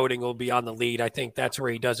early voting will be on the lead. I think that's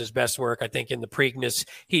where he does his best work. I think in the Preakness,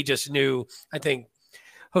 he just knew, I think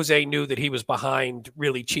Jose knew that he was behind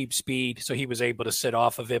really cheap speed, so he was able to sit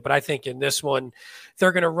off of it. But I think in this one,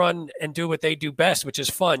 they're going to run and do what they do best, which is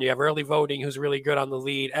fun. You have early voting, who's really good on the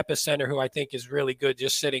lead, Epicenter, who I think is really good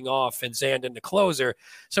just sitting off, and Zandon, the closer.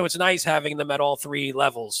 So it's nice having them at all three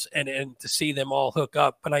levels and to see them all hook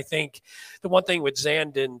up. But I think the one thing with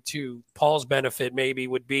Zandon, to Paul's benefit maybe,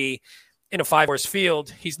 would be in a 5-horse field,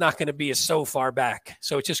 he's not going to be so far back.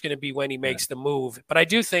 So it's just going to be when he makes the move. But I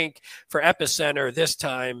do think for Epicenter this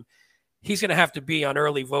time, he's going to have to be on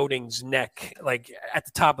early voting's neck, like at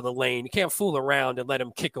the top of the lane. You can't fool around and let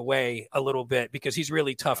him kick away a little bit because he's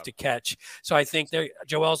really tough to catch. So I think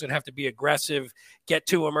Joel's going to have to be aggressive, get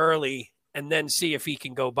to him early, and then see if he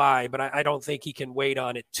can go by. But I don't think he can wait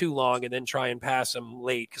on it too long and then try and pass him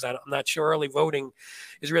late, because I'm not sure early voting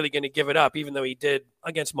is really going to give it up, even though he did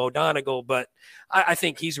against Mo Donegal. But I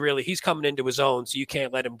think he's coming into his own, so you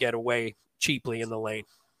can't let him get away cheaply in the lane.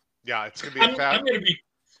 Yeah, it's going to be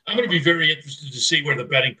I'm going to be very interested to see where the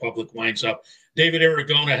betting public winds up. David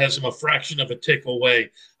Aragona has him a fraction of a tick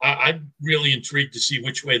away. I'm really intrigued to see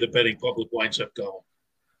which way the betting public winds up going.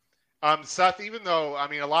 Seth, even though, I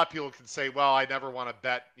mean, a lot of people can say, well, I never want to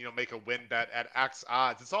bet, make a win bet at X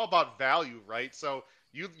odds. It's all about value, right? So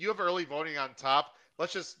you have early voting on top.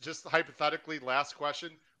 Let's just hypothetically, last question.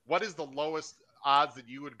 What is the lowest odds that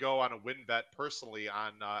you would go on a win bet personally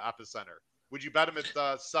on Epicenter? Would you bet him at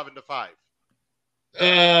 7-5?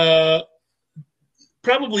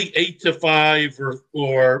 Probably 8-5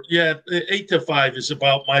 or 8-5 is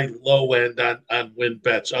about my low end on win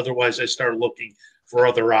bets. Otherwise, I start looking for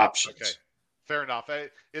other options. Okay, fair enough.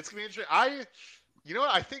 It's gonna be interesting. You know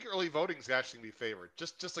what? I think early voting is actually gonna be favored.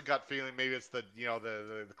 Just a gut feeling. Maybe it's the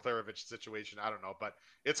the Klarovich situation. I don't know, but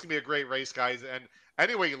it's gonna be a great race, guys. And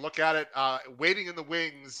anyway, you look at it. Waiting in the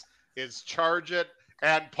wings is Charge It,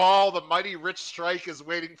 and Paul, the mighty Rich Strike, is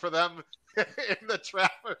waiting for them in the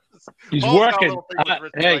Travers. He's Paul's working.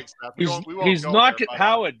 Hey, he's knocking.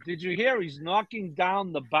 Howard, did you hear? He's knocking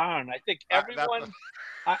down the barn. I think everyone.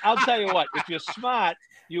 I'll tell you what. If you're smart,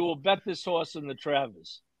 you will bet this horse in the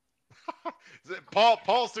Travers.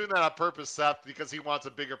 Paul's doing that on purpose, Seth, because he wants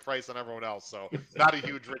a bigger price than everyone else. So not a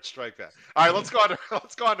huge Rich Strike bet. All right, let's go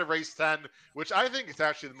on to race 10, which I think is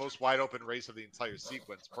actually the most wide open race of the entire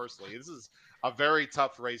sequence. Personally, this is a very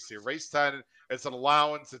tough race here. Race 10, it's an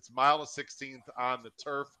allowance. It's mile 16th on the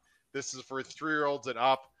turf. This is for 3-year-olds and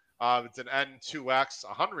up. It's an N2X,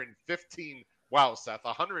 115. Wow, Seth,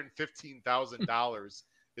 $115,000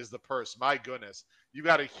 is the purse. My goodness, you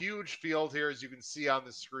got a huge field here, as you can see on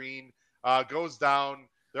the screen. Goes down.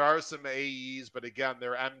 There are some AEs, but again,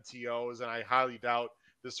 they're MTOs, and I highly doubt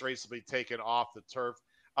this race will be taken off the turf.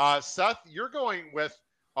 Seth, you're going with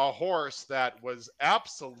a horse that was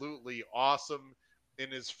absolutely awesome in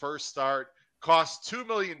his first start, cost $2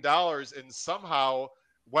 million, and somehow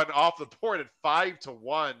went off the board at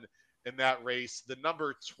 5-1 in that race. The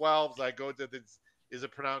number 12, I go to this, is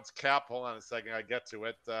it pronounced Cap? Hold on a second. I get to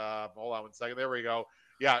it. Hold on one second. There we go.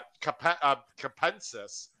 Yeah,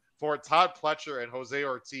 Capensis for Todd Pletcher and Jose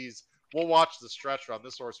Ortiz. We'll watch the stretch run.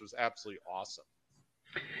 This horse was absolutely awesome.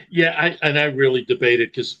 Yeah, I really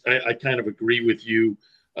debated because I kind of agree with you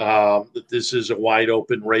that this is a wide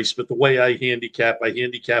open race. But the way I handicap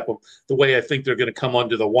them the way I think they're going to come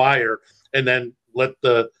under the wire, and then let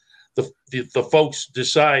the folks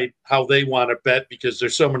decide how they want to bet, because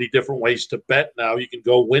there's so many different ways to bet now. You can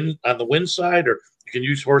go win on the win side, or you can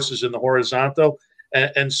use horses in the horizontal.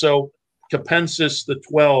 And so Capensis, the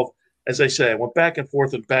 12, as I say, I went back and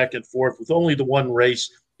forth with only the one race.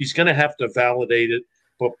 He's going to have to validate it.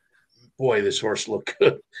 But boy, this horse looked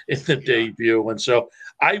good in the debut. And so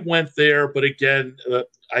I went there. But again,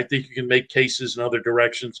 I think you can make cases in other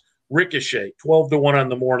directions. Ricochet, 12-1 on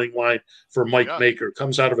the morning line for Mike Maker.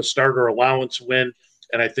 Comes out of a starter allowance win,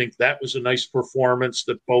 and I think that was a nice performance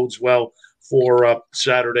that bodes well for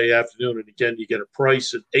Saturday afternoon. And again, you get a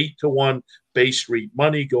price at 8-1 Bay Street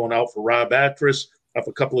money going out for Rob Actress off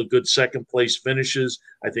a couple of good second place finishes.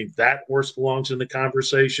 I think that horse belongs in the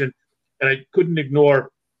conversation. And I couldn't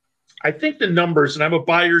ignore, I think the numbers, and I'm a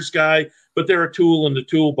buyer's guy, but they're a tool in the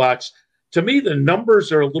toolbox. To me, the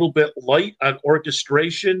numbers are a little bit light on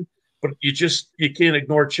orchestration, but you can't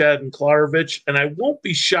ignore Chad and Klarovich. And I won't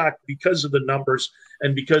be shocked because of the numbers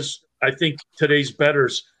and because I think today's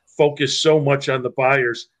bettors focus so much on the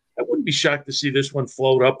buyers. I wouldn't be shocked to see this one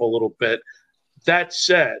float up a little bit. That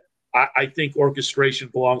said, I think orchestration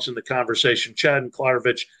belongs in the conversation. Chad and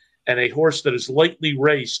Klarovich, and a horse that is lightly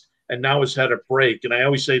raced and now has had a break. And I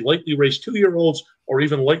always say lightly raced 2-year-olds or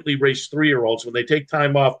even lightly raced 3-year-olds, when they take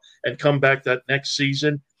time off and come back that next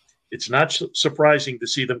season, it's not surprising to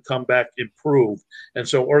see them come back improved. And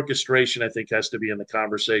so orchestration, I think, has to be in the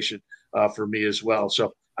conversation for me as well.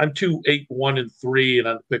 So I'm 2, 8, 1, and 3, and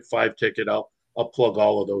on the pick 5 ticket, I'll plug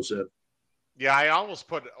all of those in. Yeah, I almost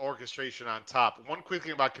put orchestration on top. One quick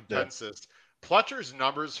thing about Compensis. Yeah. Pletcher's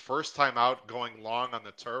numbers first time out going long on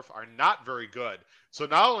the turf are not very good. So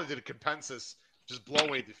not only did Compensis just blow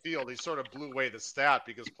away the field, he sort of blew away the stat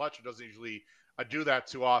because Pletcher doesn't usually do that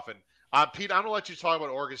too often. Pete, I'm going to let you talk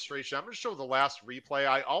about orchestration. I'm going to show the last replay.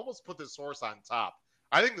 I almost put this horse on top.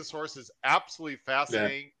 I think this horse is absolutely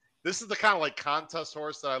fascinating. Yeah. This is the kind of like contest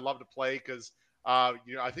horse that I love to play because, I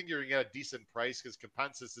think you're going to get a decent price because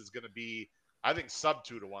Compensis is going to be, I think, sub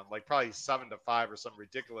 2-1, like probably 7-5 or some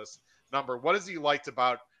ridiculous number. What is he liked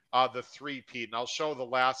about the 3, Pete? And I'll show the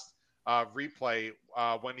last replay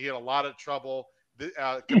when he had a lot of trouble.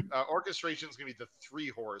 Orchestration is going to be the 3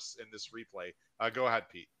 horse in this replay. Go ahead,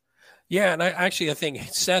 Pete. Yeah, and I think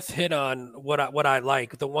Seth hit on what I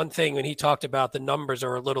like. The one thing when he talked about the numbers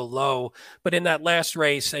are a little low, but in that last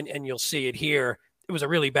race, and you'll see it here, it was a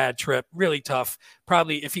really bad trip, really tough.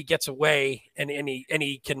 Probably if he gets away and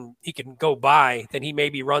he can go by, then he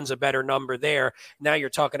maybe runs a better number there. Now you're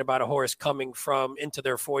talking about a horse coming from into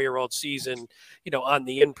their 4-year-old season, on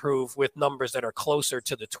the improve with numbers that are closer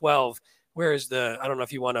to the 12. Where is I don't know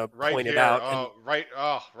if you want to point it out. Right.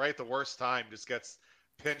 The worst time just gets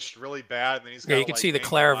pinched really bad. And then he's you can see the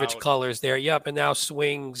Klarovich colors there. Yep. And now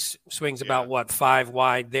swings about 5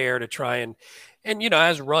 wide there to try and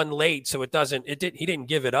has run late, so he didn't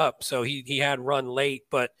give it up. So he had run late,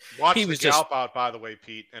 but watch he was the gallop out, by the way,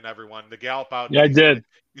 Pete and everyone. The gallop out. Yeah, I did.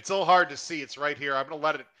 It's a little hard to see. It's right here. I'm going to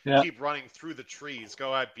let it keep running through the trees.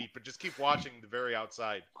 Go ahead, Pete, but just keep watching the very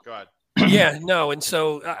outside. Go ahead. Yeah, no. And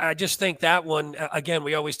so I just think that one, again,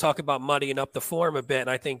 we always talk about muddying up the form a bit. And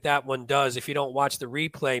I think that one does. If you don't watch the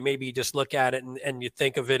replay, maybe you just look at it and you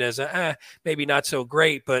think of it as maybe not so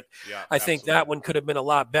great. But I think that one could have been a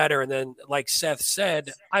lot better. And then, like Seth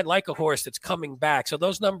said, I like a horse that's coming back. So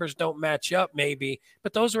those numbers don't match up maybe,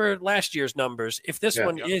 but those were last year's numbers. If this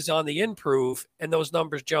one is on the improve and those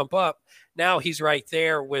numbers jump up, now he's right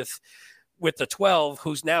there with the 12,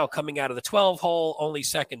 who's now coming out of the 12 hole, only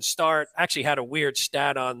second start. Actually had a weird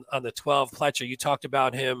stat on the 12. Pletcher, you talked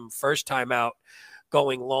about him first time out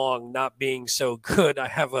going long, not being so good. I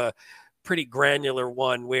have a pretty granular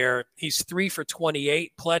one where he's 3 for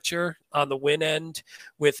 28, Pletcher, on the win end,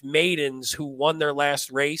 with maidens who won their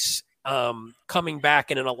last race coming back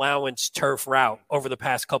in an allowance turf route over the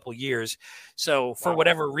past couple years. So for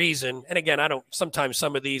whatever reason, and again, sometimes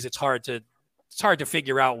some of these, it's hard to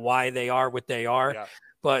figure out why they are what they are,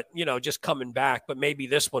 but just coming back. But maybe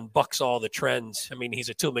this one bucks all the trends. I mean, he's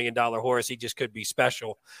a $2 million horse. He just could be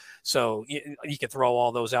special. So you could throw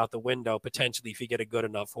all those out the window potentially if you get a good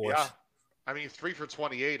enough horse. Yeah. I mean, 3 for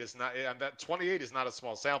 28 is not, and that 28 is not a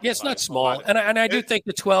small sample. Yeah, it's not small. And I do think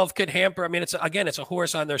the 12 could hamper. I mean, it's a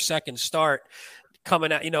horse on their second start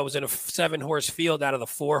coming out, it was in a 7-horse field out of the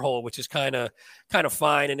 4-hole, which is kind of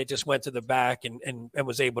fine. And it just went to the back and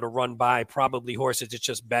was able to run by probably horses it's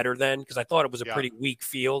just better than, because I thought it was a pretty weak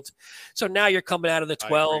field. So now you're coming out of the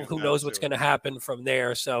 12. Who knows what's going to happen from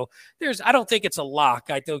there? So I don't think it's a lock.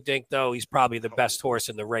 I do think, though, he's probably the best horse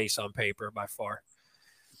in the race on paper by far.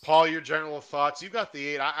 Paul, your general thoughts? You got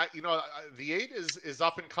the 8. The 8 is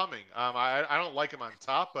up and coming. I don't like him on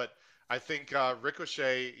top, but I think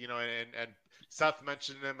Ricochet, and Seth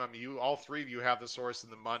mentioned him. I mean, all 3 of you have this horse in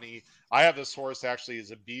the money. I have this horse actually as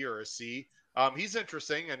a B or a C. He's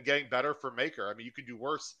interesting and getting better for Maker. I mean, you could do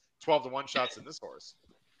worse 12-1 shots in this horse.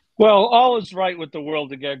 Well, all is right with the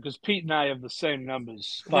world again because Pete and I have the same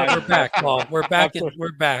numbers. We're back, Paul. We're back.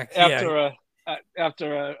 We're back.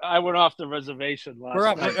 After I went off the reservation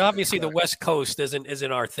last night. Obviously, the West Coast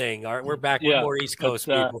isn't our thing. We're back with more East Coast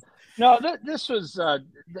people. No, this was. I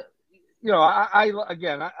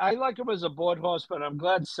like him as a board horse, but I'm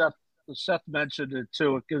glad Seth Seth mentioned it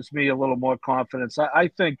too. It gives me a little more confidence. I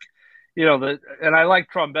think, and I like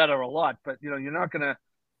Trombetta a lot, but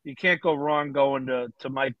you can't go wrong going to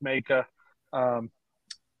Mike Maker.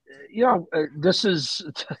 This is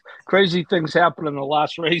crazy things happen in the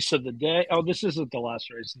last race of the day. Oh, this isn't the last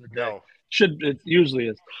race of the day. No. It usually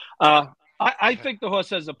is. I think the horse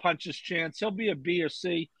has a puncher's chance. He'll be a B or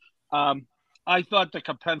C. I thought the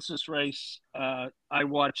Capensis race, I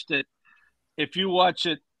watched it. If you watch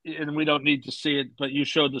it, and we don't need to see it, but you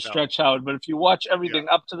showed the stretch, Howard. But if you watch everything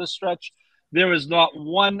up to the stretch, there is not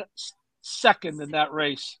 1 second in that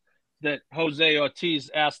race that Jose Ortiz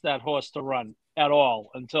asked that horse to run at all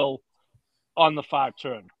until on the far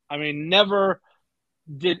turn. I mean, never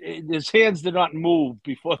did his hands did not move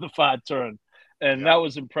before the far turn, and that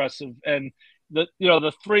was impressive. And the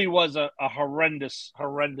 3 was a horrendous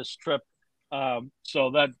trip.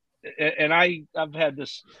 So that. And I've had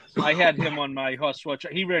this. I had him on my horse watch.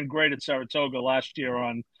 He ran great at Saratoga last year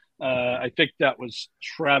on. I think that was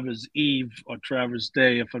Travers Eve or Travers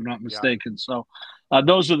Day, if I'm not mistaken. So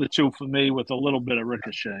those are the 2 for me, with a little bit of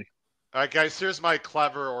Ricochet. All right, guys. Here's my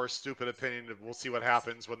clever or stupid opinion. We'll see what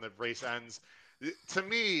happens when the race ends. To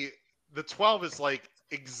me, the 12 is like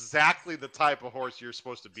exactly the type of horse you're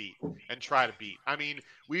supposed to beat and try to beat. I mean,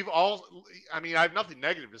 I have nothing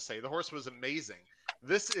negative to say. The horse was amazing.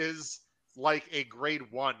 This is like a grade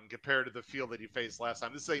 1 compared to the field that he faced last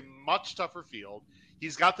time. This is a much tougher field.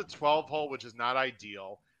 He's got the 12 hole, which is not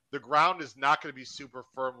ideal. The ground is not going to be super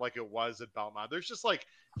firm like it was at Belmont. There's just like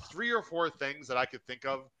 3 or 4 things that I could think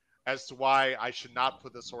of as to why I should not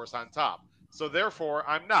put this horse on top. So therefore,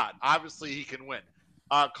 I'm not. Obviously, he can win.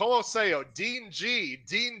 Coloseo, Dean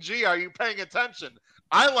G, are you paying attention?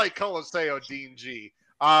 I like Coloseo, Dean G.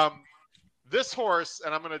 This horse,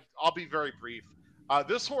 and I'll be very brief.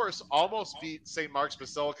 This horse almost beat St. Mark's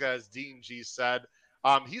Basilica, as Dean G said.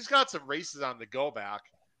 He's got some races on the go back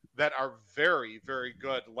that are very, very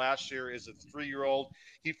good. Last year is a 3-year-old.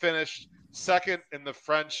 He finished second in the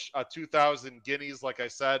French 2000 Guineas, like I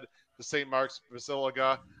said, the St. Mark's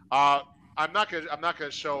Basilica. I'm not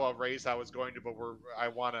gonna show a race I was going to, but I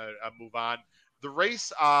want to move on. The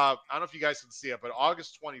race, I don't know if you guys can see it, but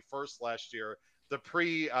August 21st last year, the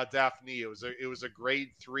Prix Daphne, it was a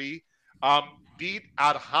grade 3. Beat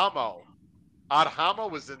Adhamo.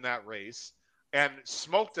 Adhamo was in that race and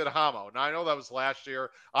smoked Adhamo. Now I know that was last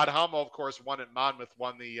year. Adhamo, of course, won at Monmouth,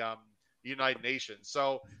 won the United Nations.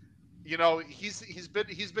 So, he's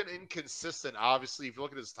been inconsistent. Obviously, if you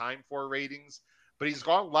look at his time for ratings, but he's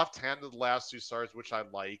gone left-handed the last 2 starts, which I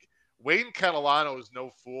like. Wayne Catalano is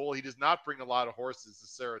no fool. He does not bring a lot of horses to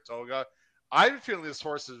Saratoga. I have a feeling this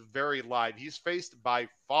horse is very live. He's faced by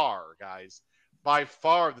far, guys. By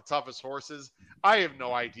far the toughest horses. I have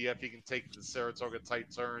no idea if he can take the Saratoga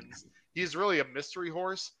tight turns. He's really a mystery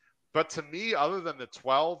horse. But to me, other than the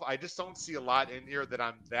 12, I just don't see a lot in here that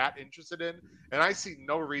I'm that interested in. And I see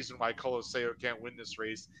no reason why Coloseo can't win this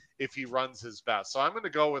race if he runs his best. So I'm going to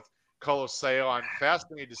go with Coloseo. I'm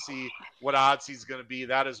fascinated to see what odds he's going to be.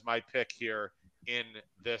 That is my pick here in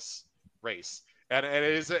this race. And it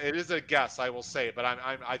is a guess, I will say. But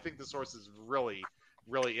I think this horse is really,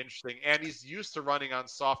 really interesting, and he's used to running on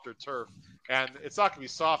softer turf, and it's not going to be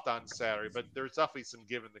soft on Saturday, but there's definitely some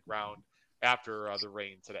give in the ground after the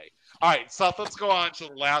rain today. All right, Seth, let's go on to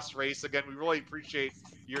the last race. Again, we really appreciate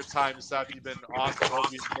your time, Seth. You've been awesome.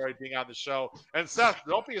 Hope you enjoyed being on the show. And Seth,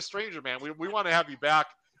 don't be a stranger, man. We want to have you back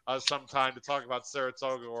sometime to talk about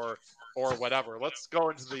Saratoga or whatever. Let's go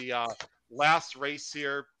into the last race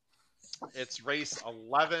here. It's race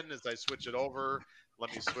 11 as I switch it over.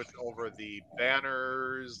 Let me switch over the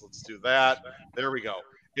banners. Let's do that. There we go.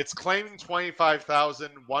 It's claiming 25,000,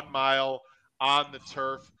 1 mile on the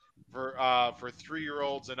turf for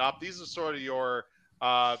 3-year-olds and up. These are sort of your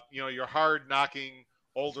your hard knocking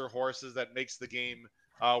older horses that makes the game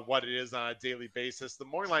what it is on a daily basis. The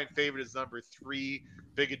morning line favorite is number 3,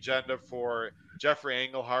 Big Agenda, for Jeffrey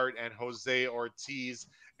Engelhardt and Jose Ortiz.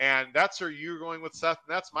 And that's who you're going with, Seth.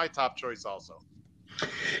 And that's my top choice also.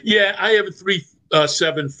 Yeah, I have a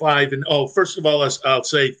 3-7-5, and first of all, I'll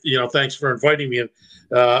say thanks for inviting me, and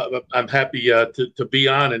I'm happy to be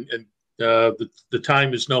on, and the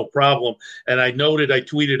time is no problem. And I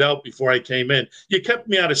tweeted out before I came in, you kept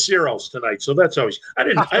me out of Ciro's tonight, so that's always I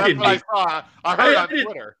didn't I heard on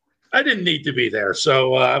Twitter. I didn't need to be there,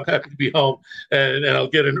 so I'm happy to be home, and I'll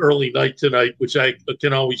get an early night tonight, which I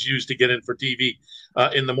can always use to get in for TV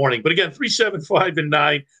in the morning. But again, 3, 7, 5, and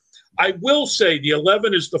 9. I will say the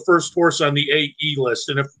 11 is the first horse on the AE list,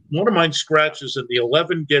 and if one of mine scratches and the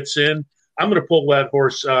 11 gets in, I'm going to pull that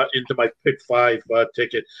horse into my pick 5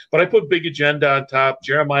 ticket. But I put Big Agenda on top,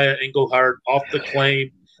 Jeremiah Engelhardt off the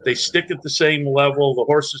claim. They stick at the same level. The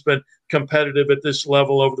horse has been competitive at this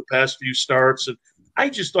level over the past few starts. And I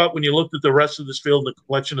just thought when you looked at the rest of this field, the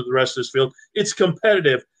complexion of the rest of this field, it's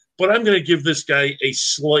competitive. But I'm going to give this guy a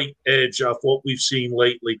slight edge off what we've seen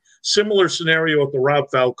lately. Similar scenario with the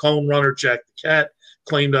Rob Falcone runner, Jack the Cat,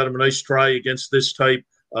 claimed out of a nice try against this type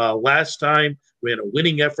last time. We had a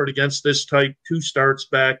winning effort against this type 2 starts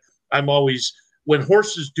back. I'm always, when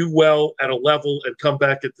horses do well at a level and come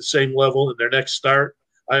back at the same level in their next start,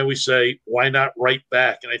 I always say, why not right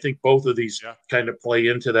back? And I think both of these kind of play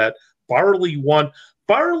into that. Barley One,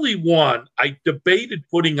 I debated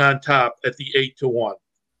putting on top at the 8-1.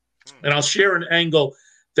 And I'll share an angle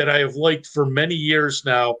that I have liked for many years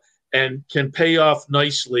now and can pay off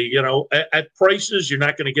nicely. You know, at prices, you're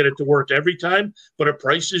not going to get it to work every time, but at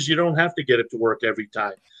prices, you don't have to get it to work every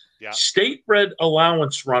time. Yeah. State-bred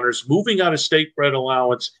allowance runners, moving out of state-bred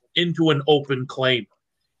allowance into an open claim.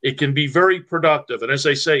 It can be very productive. And as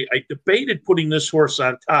I say, I debated putting this horse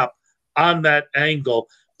on top on that angle,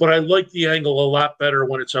 but I like the angle a lot better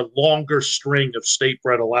when it's a longer string of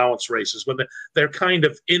state-bred allowance races, when they're kind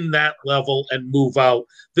of in that level and move out.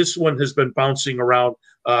 This one has been bouncing around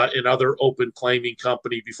in other open claiming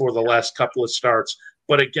company before the last couple of starts.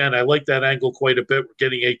 But again, I like that angle quite a bit. We're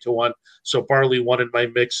getting 8-1. So Barley One in my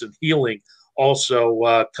mix, and Healing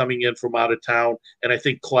also coming in from out of town. And I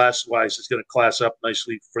think class-wise is going to class up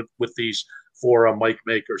nicely with these for Mike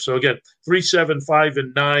Maker. So again, 3, 7, 5,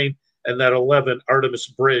 and 9. And that 11, Artemis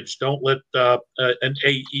Bridge. Don't let an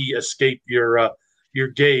AE escape your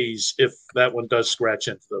gaze if that one does scratch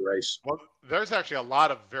into the race. Well, there's actually a lot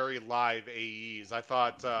of very live AEs. I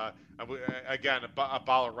thought, again, a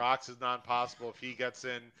Ball of Rocks is not possible if he gets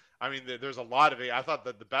in. I mean, there's a lot of AE. I thought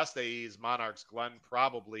that the best AE is Monarch's Glen,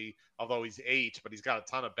 probably, although he's H, but he's got a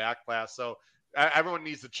ton of backclass. So everyone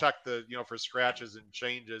needs to check for scratches and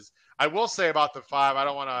changes. I will say about the 5, I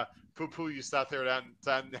don't want to poo-poo you, Seth, here to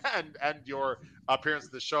end your appearance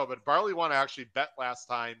at the show, but Barley One I actually bet last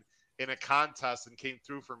time in a contest and came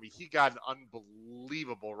through for me. He got an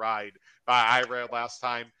unbelievable ride by IRAD last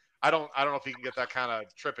time. I don't know if he can get that kind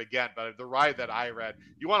of trip again, but the ride that IRAD,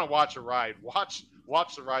 you want to watch a ride, watch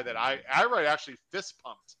the ride that IRAD actually fist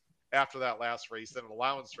pumped after that last race, in an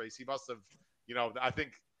allowance race. He must have, I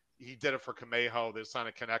think he did it for Camejo. There's kind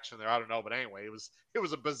of connection there. I don't know, but anyway, it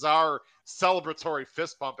was a bizarre celebratory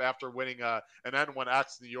fist bump after winning an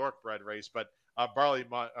N1X New York bred race. But Barley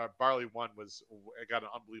One got an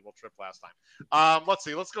unbelievable trip last time. Let's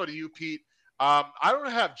see. Let's go to you, Pete. I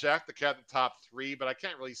don't have Jack the Cat in the top 3, but I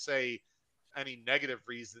can't really say any negative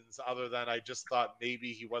reasons other than I just thought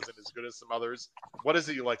maybe he wasn't as good as some others. What is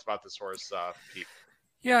it you liked about this horse, Pete?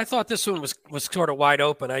 Yeah, I thought this one was sort of wide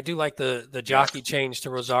open. I do like the jockey change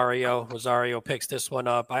to Rosario. Rosario picks this one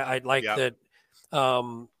up. I like that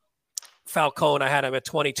Falcone, I had him at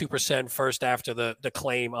 22% first after the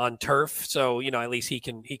claim on turf. So, at least he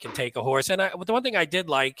can take a horse. And the one thing I did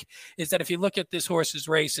like is that if you look at this horse's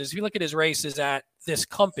races, if you look at his races at this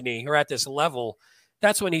company or at this level,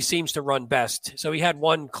 that's when he seems to run best. So he had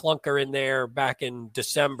one clunker in there back in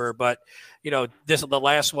December, but the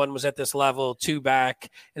last one was at this level, 2 back,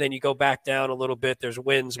 and then you go back down a little bit. There's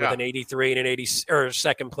wins with an 83 and an 80, or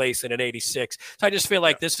second place and an 86. So I just feel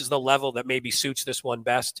like this is the level that maybe suits this one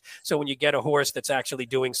best. So when you get a horse that's actually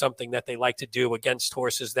doing something that they like to do against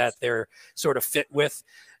horses that they're sort of fit with.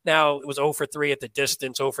 Now it was 0 for 3 at the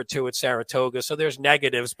distance, 0 for 2 at Saratoga. So there's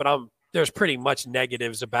negatives, but there's pretty much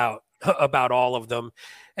negatives about all of them.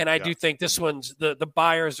 And I do think this one's the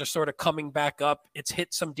buyers are sort of coming back up. It's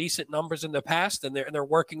hit some decent numbers in the past, and they're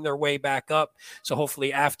working their way back up. So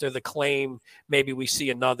hopefully after the claim, maybe we see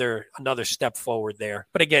another step forward there.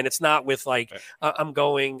 But again, it's not with I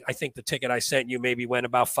think the ticket I sent you maybe went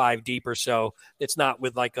about 5 deep or so. It's not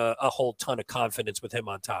with like a whole ton of confidence with him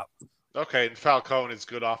on top. Okay, and Falcone is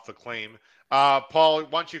good off the claim. Paul, why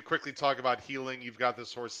don't you quickly talk about Healing? You've got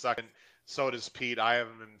this horse second. So does Pete. I have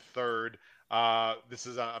him in third. This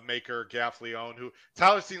is a Maker, Gaff Leone, who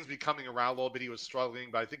Tyler seems to be coming around a little bit. He was struggling,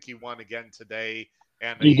 but I think he won again today.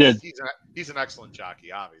 And he did. He's an excellent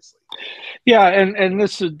jockey, obviously. Yeah, and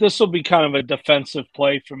this will be kind of a defensive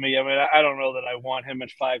play for me. I mean, I don't know that I want him at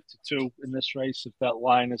 5-2 in this race if that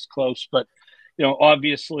line is close, but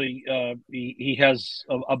obviously he has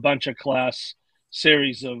a bunch of class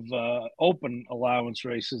series of open allowance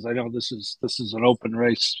races. I know this is an open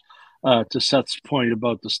race. To Seth's point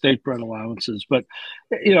about the state bred allowances, but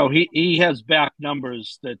he has back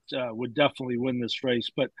numbers that would definitely win this race.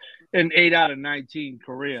 But in 8 out of 19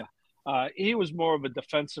 career, he was more of a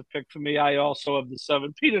defensive pick for me. I also have the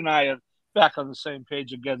 7. Pete and I are back on the same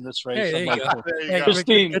page again this race. Hey, there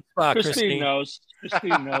you go. Christine knows.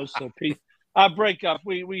 Christine knows. So Our breakup.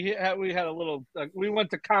 We had a little. We went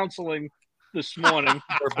to counseling this morning.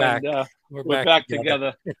 We're back. And we're back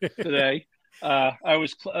together today. I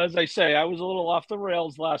was, as I say, I was a little off the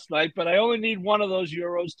rails last night, but I only need one of those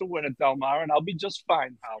Euros to win it, Delmar, and I'll be just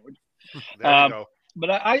fine, Howard. There you go. But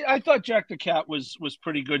I thought Jack the Cat was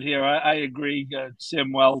pretty good here. I agree.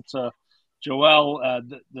 Samwell to Joel,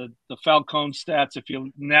 the Falcone stats. If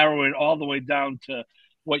you narrow it all the way down to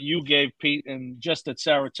what you gave Pete, and just at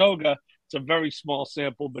Saratoga, it's a very small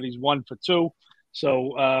sample, but he's 1 for 2.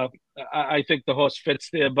 So I think the horse fits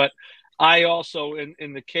there. But I also,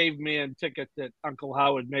 in the caveman ticket that Uncle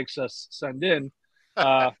Howard makes us send in,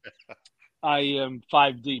 I am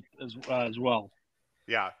 5 deep as well.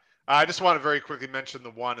 Yeah. I just want to very quickly mention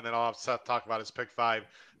the one, and then I'll have Seth talk about his pick 5.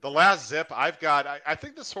 The last zip I've got, I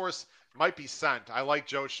think this horse might be sent. I like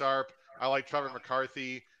Joe Sharp. I like Trevor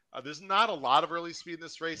McCarthy. There's not a lot of early speed in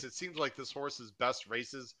this race. It seems like this horse's best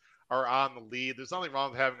races are on the lead. There's nothing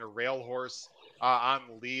wrong with having a rail horse on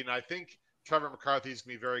the lead, and I think Trevor McCarthy is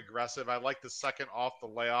going to be very aggressive. I like the second off the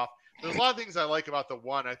layoff. There's a lot of things I like about the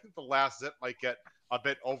one. I think the last zip might get a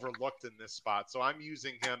bit overlooked in this spot, so I'm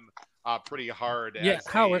using him pretty hard. Yeah,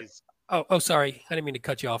 Howard. Oh, sorry. I didn't mean to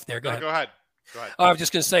cut you off there. Go ahead. Go ahead. Oh, I was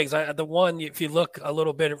just going to say, the one, if you look a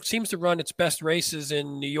little bit, it seems to run its best races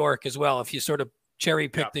in New York as well. If you sort of cherry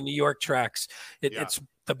pick the New York tracks, it's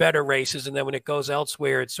the better races. And then when it goes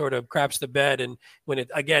elsewhere, it sort of craps the bed. And when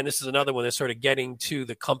this is another one that's sort of getting to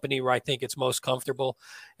the company where I think it's most comfortable.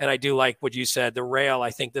 And I do like what you said, the rail.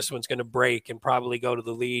 I think this one's going to break and probably go to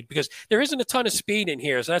the lead because there isn't a ton of speed in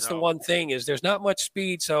here. So that's the one thing is there's not much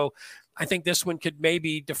speed. So I think this one could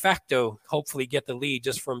maybe de facto hopefully get the lead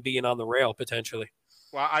just from being on the rail potentially.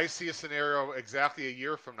 Well, I see a scenario exactly a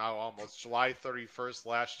year from now, almost July 31st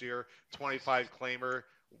last year, 25 claimer,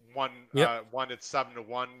 one at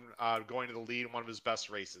 7-1, going to the lead in one of his best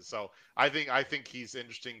races. So I think he's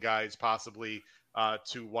interesting, guys, possibly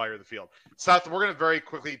to wire the field. Seth, we're going to very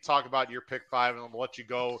quickly talk about your pick 5, and I'm going to let you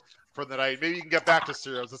go for the night. Maybe you can get back to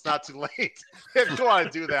cereals. It's not too late if you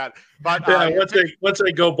want to do that. But once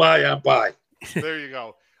I go by, I'm by. There you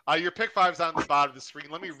go. Your pick 5 is on the bottom of the screen.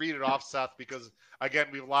 Let me read it off, Seth, because again,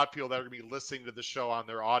 we have a lot of people that are going to be listening to the show on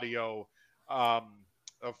their audio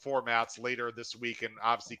formats later this week, and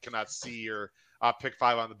obviously cannot see your pick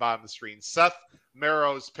 5 on the bottom of the screen. Seth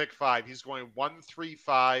Merrow's pick 5. He's going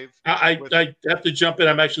 1-3-5. I have to jump in.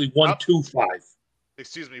 I'm actually 1-2-5.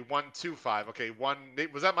 Excuse me, 1-2-5. Okay,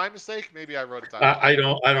 was that my mistake? Maybe I wrote it down. I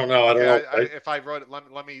don't know. If I wrote it,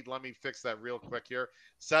 let me fix that real quick here.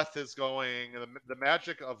 Seth is going the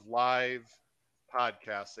magic of live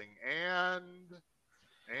podcasting, and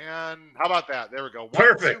how about that? There we go.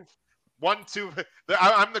 Perfect. 1-2.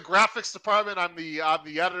 I'm the graphics department. I'm the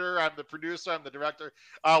editor. I'm the producer. I'm the director.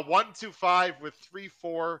 1-2-5 with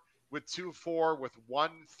 3-4 with 2-4 with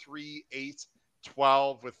 1-3-8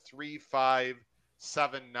 12 with 3-5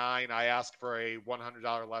 7-9. I asked for a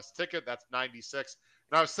 $100 less ticket. That's 96.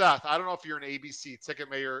 Now, Seth, I don't know if you're an ABC ticket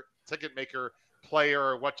maker player,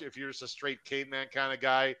 or what, if you're just a straight caveman kind of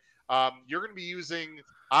guy. You're going to be using,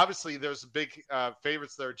 obviously there's big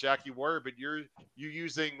favorites there, Jackie Warrior, but you're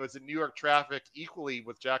using, was it New York Traffic equally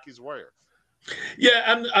with Jackie's Warrior?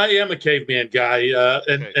 Yeah, I am a caveman guy.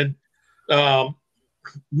 And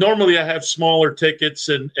normally I have smaller tickets,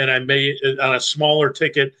 and I may, on a smaller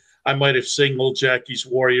ticket, I might have singled Jackie's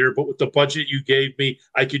Warrior, but with the budget you gave me,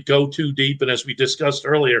 I could go too deep. And as we discussed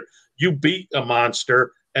earlier, you beat a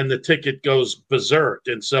monster and the ticket goes berserk.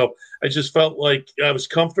 And so I just felt like I was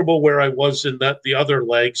comfortable where I was in the other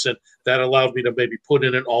legs, and that allowed me to maybe put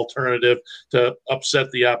in an alternative to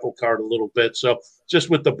upset the apple cart a little bit. So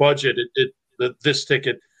just with the budget, this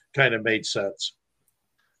ticket kind of made sense.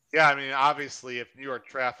 Yeah, I mean, obviously, if New York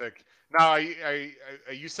Traffic. Now,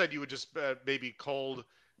 you said you would just maybe cold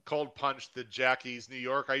punch the Jackie's New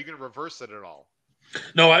York. Are you going to reverse it at all?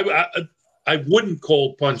 No, I wouldn't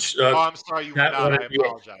cold punch. I'm sorry, you would not. I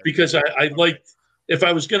apologize. Because I like, if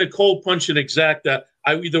I was going to cold punch an exacta,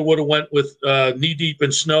 I either would have went with Knee Deep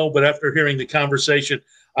in Snow, but after hearing the conversation,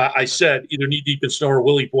 I said either Knee Deep in Snow or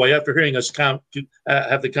Willie Boy. After hearing us have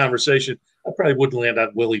the conversation, I probably would land on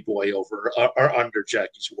Willie Boy over or under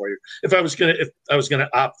Jackie's Warrior if I was gonna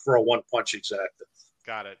opt for a one punch exacta.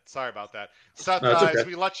 Got it. Sorry about that, Seth. Okay. As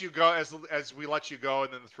we let you go, as we let you go,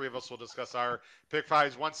 and then the three of us will discuss our pick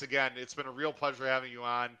fives. Once again, it's been a real pleasure having you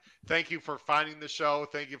on. Thank you for finding the show.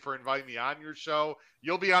 Thank you for inviting me on your show.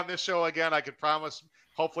 You'll be on this show again. I can promise.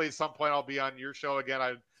 Hopefully, at some point, I'll be on your show again.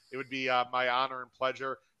 It would be my honor and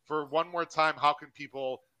pleasure. For one more time, how can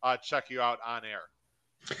people check you out on air?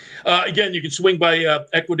 Again, you can swing by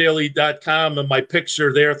equidaily.com, and my picks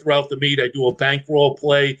are there throughout the meet. I do a bankroll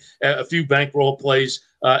play, a few bankroll plays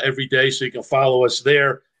every day, so you can follow us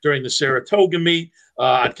there during the Saratoga meet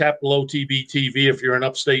on Capital OTB TV. If you're in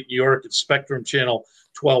upstate New York, it's Spectrum Channel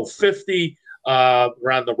 1250.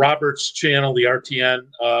 We're on the Roberts channel, the RTN,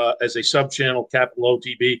 as a sub-channel, Capital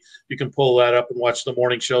OTB. You can pull that up and watch the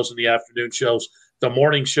morning shows and the afternoon shows. The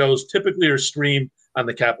morning shows typically are streamed on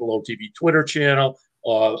the Capital OTB Twitter channel,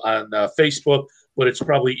 on Facebook, but it's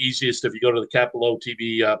probably easiest if you go to the Capital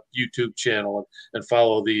OTB YouTube channel and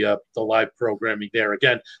follow the live programming there.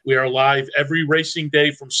 Again, we are live every racing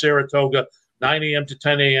day from Saratoga, 9 a.m. to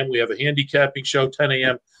 10 a.m. We have a handicapping show, 10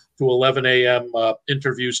 a.m. to 11 a.m.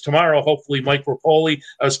 Interviews tomorrow. Hopefully, Mike Rapoli.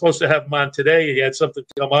 I was supposed to have him on today. He had something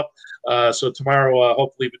come up. So tomorrow,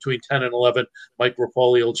 hopefully between 10 and 11, Mike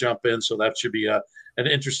Rapoli will jump in. So that should be an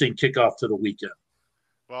interesting kickoff to the weekend.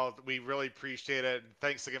 Well, we really appreciate it. And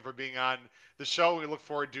thanks again for being on the show. We look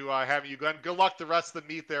forward to having you, Glenn. Good luck the rest of the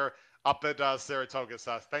meet there up at Saratoga,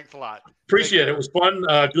 Seth. Thanks a lot. Appreciate it. It was fun.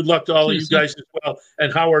 Good luck to all of you guys as well.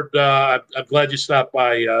 And Howard, I'm glad you stopped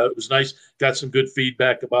by. It was nice. Got some good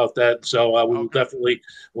feedback about that. So we'll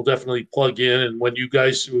definitely plug in. And when you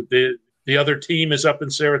guys, the other team is up in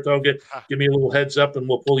Saratoga, give me a little heads up, and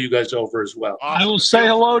we'll pull you guys over as well. Awesome. I will say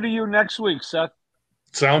hello to you next week, Seth.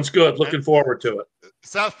 Sounds good. Looking forward to it.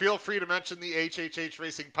 Seth, feel free to mention the HHH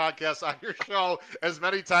Racing podcast on your show as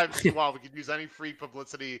many times as you want. We can use any free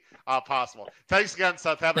publicity possible. Thanks again,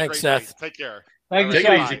 Seth. Have a great night. Take care. Thank you. Take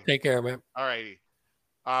it easy. Take care, man. All righty.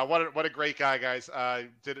 What a great guy, guys.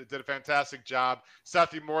 Did a fantastic job.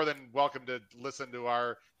 Seth, you're more than welcome to listen to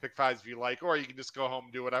our Pick Fives if you like, or you can just go home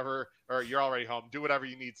and do whatever, or you're already home. Do whatever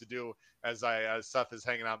you need to do as Seth is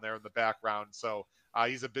hanging out there in the background. So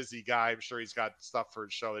he's a busy guy. I'm sure he's got stuff for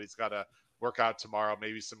his show that he's got to work out tomorrow.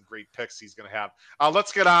 Maybe some great picks he's going to have.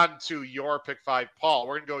 Let's get on to your Pick Five. Paul,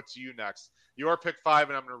 we're going to go to you next. Your Pick Five,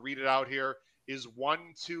 and I'm going to read it out here, is 1,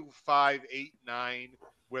 2, 5, 8, 9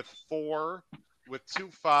 with 4, with 2,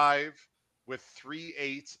 5, with 3,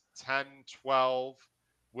 8, 10, 12,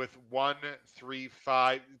 with 1, 3,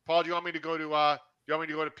 5. Paul, do you want me to go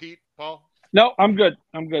to Pete, Paul? No, I'm good.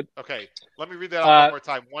 Okay. Let me read that out one more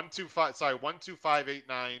time. 1, 2, 5, 8,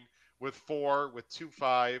 9 with 4, with 2,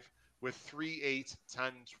 5, with 3, 8,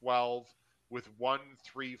 10, 12, with 1,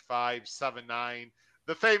 3, 5, 7, 9.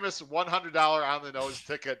 The famous $100 on the nose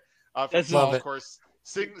ticket from Paul, of course.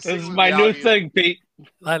 This is my new thing, Pete.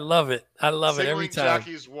 I love it. I love it every time.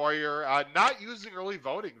 Jackie's Warrior, not using early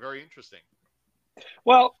voting. Very interesting.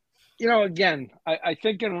 Well, again, I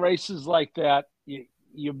think in races like that,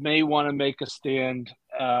 you may want to make a stand.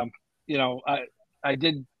 I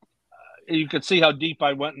did. You could see how deep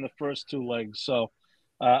I went in the first two legs, so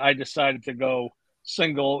I decided to go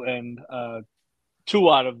single and 2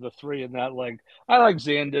 out of the 3 in that leg. I like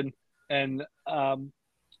Zandon, and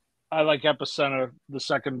I like Epicenter, the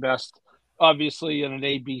second best. Obviously, in an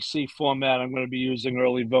ABC format, I'm going to be using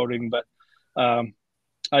early voting, but I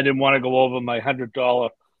didn't want to go over my $100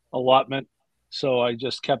 allotment, so I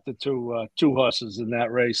just kept it to 2 horses in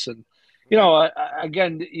that race. And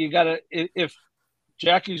again, you got to if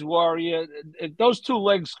Jackie's Warrior, if those 2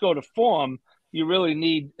 legs go to form, you really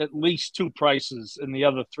need at least 2 prices in the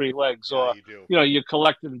other 3 legs, or you're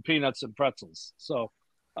collecting peanuts and pretzels. So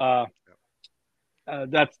I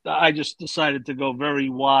just decided to go very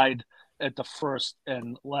wide at the first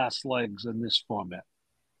and last legs in this format.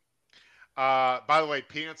 By the way,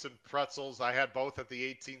 peanuts and pretzels, I had both at the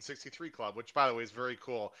 1863 Club, which, by the way, is very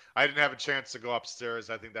cool. I didn't have a chance to go upstairs.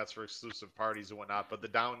 I think that's for exclusive parties and whatnot. But the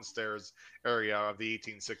downstairs area of the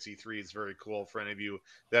 1863 is very cool for any of you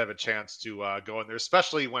that have a chance to go in there,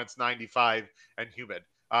 especially when it's 95 and humid,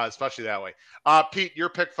 especially that way. Pete, your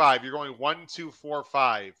Pick Five. You're going 1, 2, 4,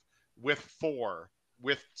 5 with 4,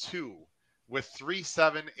 with 2, with 3,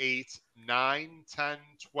 7, 8, 9, 10,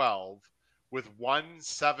 12. With 1,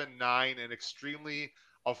 7, 9, an extremely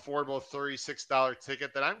affordable $36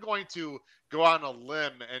 ticket that I'm going to go on a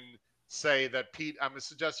limb and say that, Pete, I'm going to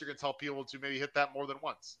suggest you're going to tell people to maybe hit that more than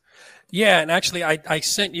once. Yeah, and actually, I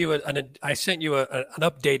sent you an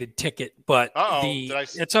updated ticket, but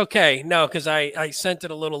it's okay. No, because I sent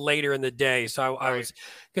it a little later in the day, so I was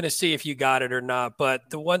going to see if you got it or not. But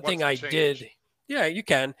the one thing I did, yeah, you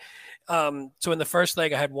can. So in the first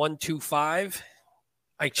leg, I had 1, 2, 5.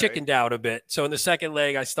 I chickened out a bit. So in the second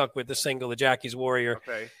leg, I stuck with the single, the Jackie's Warrior.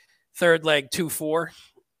 Okay. Third leg, 2, 4.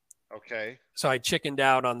 Okay. So I chickened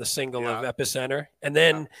out on the single of Epicenter. And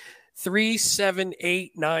then 3, 7,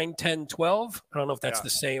 8, 9, 10, 12. I don't know if that's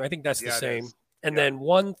the same. I think that's the same. And then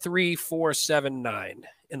 1, 3, 4, 7, 9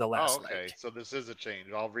 in the last leg. So this is a change.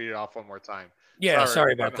 I'll read it off one more time. Yeah,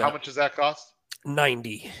 sorry about that. How much does that cost?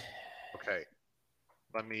 90. Okay.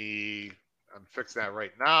 I'm fixing that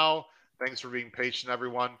right now. Thanks for being patient,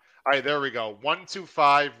 everyone. All right, there we go.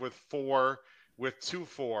 125 with 4, with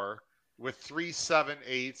 2-4, with 3, 7,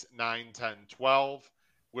 8, 9, 10, 12,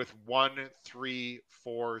 with 1, 3,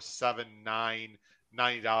 4, 7, 9,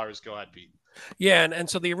 $90. Go ahead, Pete. Yeah, and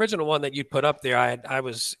so the original one that you put up there, I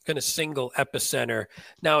was going to single Epicenter.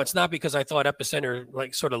 Now, it's not because I thought Epicenter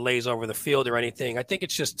like sort of lays over the field or anything. I think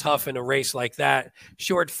it's just tough in a race like that.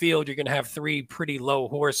 Short field, you're going to have 3 pretty low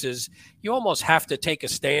horses. You almost have to take a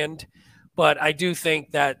stand. But I do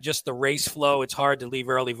think that just the race flow, it's hard to leave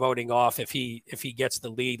early voting off if he gets the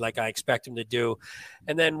lead like I expect him to do.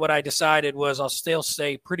 And then what I decided was I'll still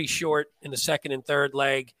stay pretty short in the second and third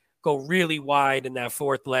leg, go really wide in that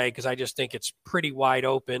fourth leg because I just think it's pretty wide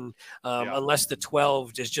open, unless the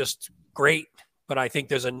 12 is just great. But I think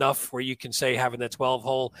there's enough where you can say having the 12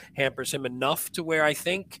 hole hampers him enough to where I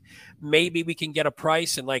think maybe we can get a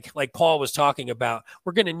price. And like Paul was talking about,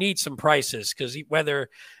 we're going to need some prices because whether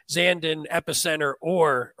Zandon, Epicenter,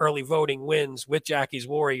 or early voting wins with Jackie's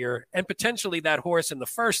Warrior and potentially that horse in the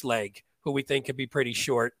first leg, who we think could be pretty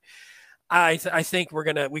short, I think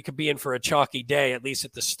we could be in for a chalky day, at least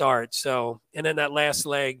at the start. So, and then that last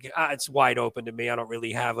leg, it's wide open to me. I don't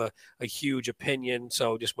really have a huge opinion.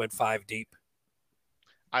 So just went 5 deep.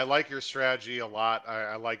 I like your strategy a lot.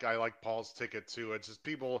 I like Paul's ticket too. It's just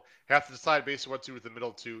people have to decide basically what to do with the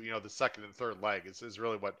middle two, the second and third leg is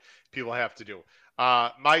really what people have to do.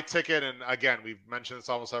 My ticket, and again, we've mentioned this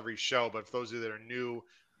almost every show, but for those of you that are new,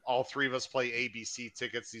 all 3 of us play ABC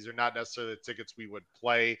tickets. These are not necessarily the tickets we would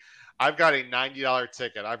play. I've got a $90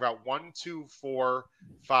 ticket. I've got 1, 2, 4,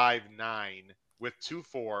 5, 9 with 2,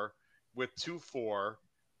 4, with 2, 4,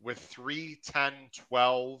 with 3, 10,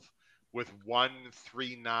 12, with 1,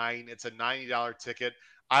 3, 9. It's a $90 ticket.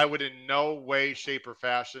 I would in no way, shape, or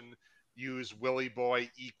fashion use Willie Boy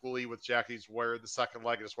equally with Jackie's Warrior the second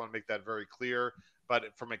leg. I just want to make that very clear.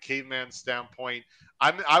 But from a caveman standpoint,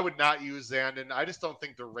 I would not use Zandon. I just don't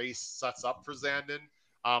think the race sets up for Zandon.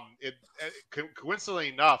 Coincidentally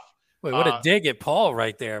enough. Wait, what a dig at Paul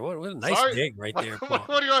right there. What a nice dig right there, Paul.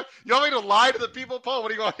 What do you want me to lie to the people, Paul? What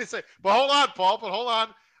do you want me to say? But hold on,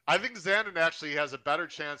 Paul. I think Zandon actually has a better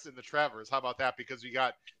chance in the Travers. How about that? Because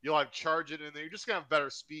you'll have Charge It in there. You're just gonna have better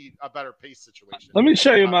speed, a better pace situation. Let me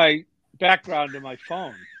show you my background to my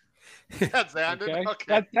phone. That's Zandon.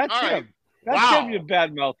 Okay. That's all him. right. That's him. You're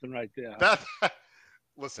bad mouthing right there.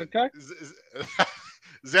 Listen. Okay.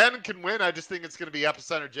 Zandon can win. I just think it's going to be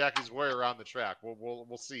Epicenter, Jackie's Warrior around the track.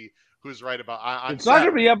 We'll see who's right about. It's not going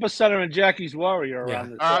to be Epicenter and Jackie's Warrior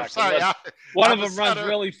around the track. I'm sorry. One of them runs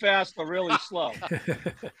really fast or really slow.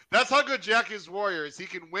 That's how good Jackie's Warrior is. He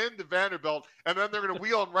can win the Vanderbilt, and then they're going to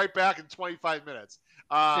wheel him right back in 25 minutes.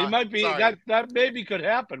 He might be that maybe could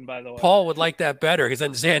happen. By the way, Paul would like that better because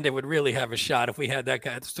then Zandon would really have a shot if we had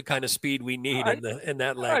that's the kind of speed we need in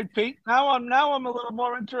that leg. All right, Pete. Now I'm a little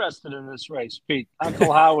more interested in this race, Pete.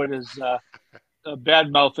 Uncle Howard is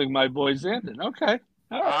bad mouthing my boy Zandon. Okay.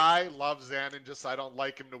 All right. I love Zandon. Just I don't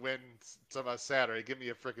like him to win Saturday. Give me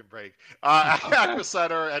a freaking break.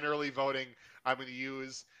 Epicenter and early voting I'm going to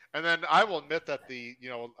use. And then I will admit that the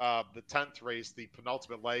 10th race, the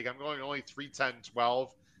penultimate leg, I'm going only 3, 10,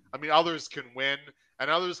 12. I mean, others can win, and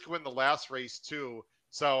others can win the last race too.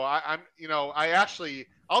 So I'm going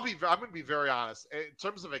to be very honest. In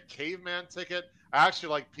terms of a caveman ticket, I actually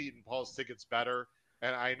like Pete and Paul's tickets better.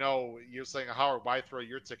 And I know you're saying, Howard, why throw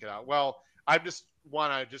your ticket out? Well, I just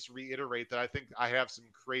want to reiterate that I think I have some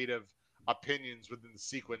creative opinions within the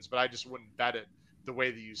sequence, but I just wouldn't bet it the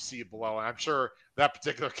way that you see it below. And I'm sure that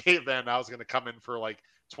particular caveman now is going to come in for like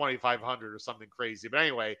 2,500 or something crazy. But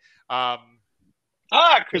anyway,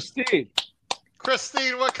 Christine,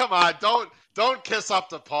 what? Come on, don't kiss up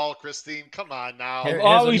to Paul, Christine. Come on now. I've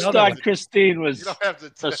always thought Christine was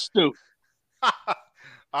astute.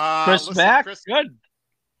 Chris Mack, good.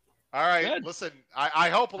 All right, good. Listen,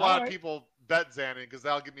 I hope a lot of people bet Zandon because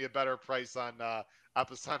that'll give me a better price on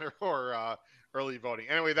Epicenter or early voting.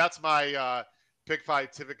 Anyway, that's my Pick 5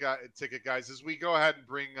 ticket, guys. As we go ahead and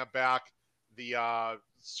bring back the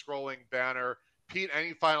scrolling banner, Pete,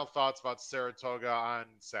 any final thoughts about Saratoga on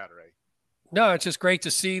Saturday? No, it's just great to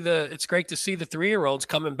see the 3-year-olds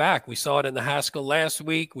coming back. We saw it in the Haskell last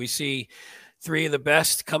week. We see 3 of the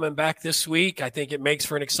best coming back this week. I think it makes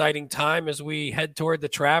for an exciting time as we head toward the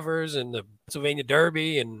Travers and the Pennsylvania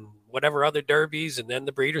Derby and whatever other derbies, and then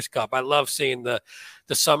the Breeders' Cup. I love seeing the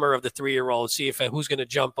summer of the 3-year-olds, see if who's going to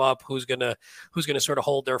jump up, who's going to sort of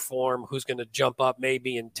hold their form, who's going to jump up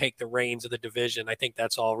maybe and take the reins of the division. I think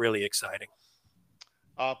that's all really exciting.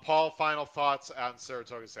 Paul, final thoughts on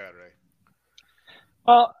Saratoga Saturday?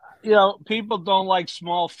 Well, people don't like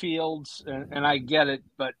small fields, and I get it,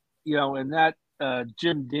 but in that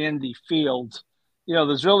Jim Dandy field,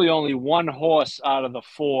 there's really only one horse out of the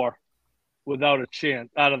four without a chance,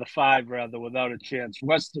 out of the five rather, without a chance.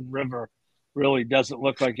 Western River really doesn't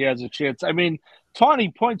look like he has a chance. I mean,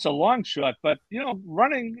 Tawny Point's a long shot, but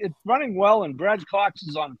it's running well, and Brad Cox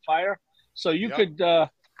is on fire, so Yep.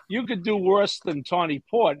 You could do worse than Tawny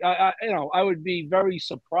Port. I would be very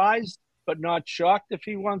surprised, but not shocked if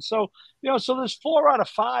he won. So so there's 4 out of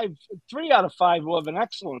 5, 3 out of 5 who have an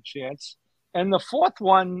excellent chance, and the fourth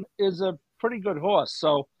one is a pretty good horse.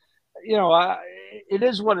 So it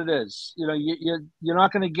is what it is. You're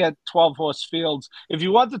not going to get 12 horse fields. If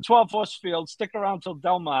you want the 12 horse field, stick around till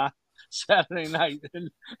Del Mar Saturday night, and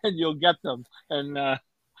you'll get them. And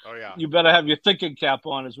Oh yeah. you better have your thinking cap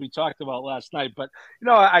on, as we talked about last night. But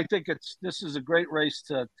I think this is a great race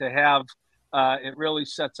to have. It really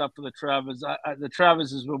sets up for the Travers. The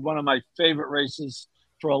Travers has been one of my favorite races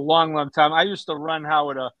for a long, long time. I used to run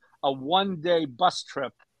Howard a 1-day bus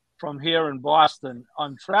trip from here in Boston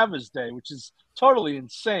on Travers Day, which is totally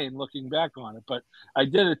insane looking back on it. But I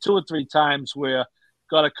did it 2 or 3 times where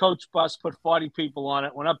got a coach bus, put 40 people on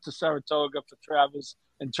it, went up to Saratoga for Travers,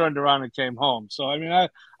 and turned around and came home. So, I mean,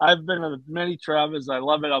 I've been to many Travers. I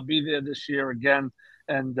love it. I'll be there this year again.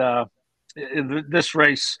 And this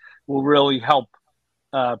race will really help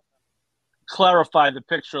clarify the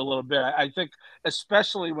picture a little bit. I think,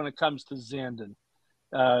 especially when it comes to Zandon,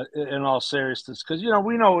 in all seriousness, because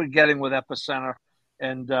we know what we're getting with Epicenter,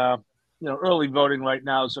 and early voting right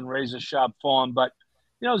now is in razor sharp form. But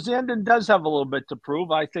Zandon does have a little bit to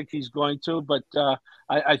prove. I think he's going to, but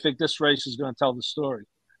I think this race is going to tell the story.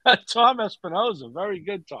 Tom Espinoza, very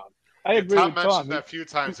good, Tom. I agree Tom with mentioned Tom. that a few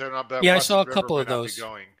times. That Yeah, I Western saw a River couple might of not be those.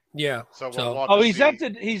 going. Yeah. So we'll have Oh, to he's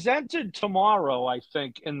see. He's entered tomorrow, I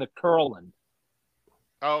think, in the curling.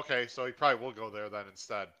 Oh, okay. So he probably will go there then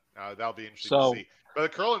instead. That'll be interesting to So see. But the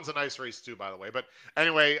curling's a nice race too, by the way. But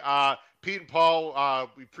anyway, Pete and Paul,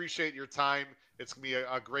 we appreciate your time. It's gonna be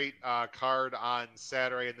a great card on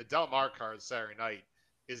Saturday, and the Del Mar card Saturday night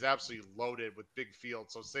is absolutely loaded with big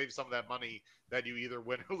fields. So save some of that money that you either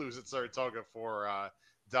win or lose at Saratoga for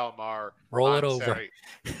Del Mar Roll it on over. Saturday.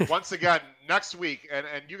 Once again, next week, and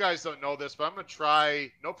you guys don't know this, but I'm gonna try.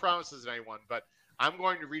 No promises to anyone, but I'm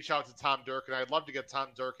going to reach out to Tom Durkin. I'd love to get Tom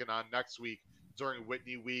Durkin on next week during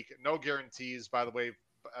Whitney Week. No guarantees, by the way,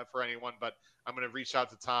 for anyone, but I'm going to reach out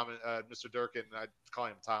to Tom, Mr. Durkin.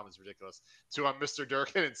 Calling him Tom is ridiculous. To Mr.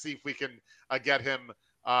 Durkin and see if we can get him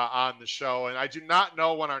on the show. And I do not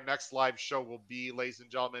know when our next live show will be, ladies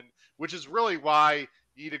and gentlemen, which is really why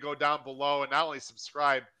you need to go down below and not only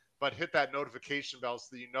subscribe, but hit that notification bell so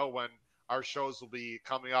that you know when our shows will be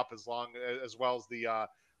coming up, as well as the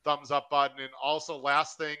thumbs up button. And also,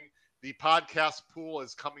 last thing, the podcast pool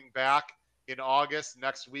is coming back in August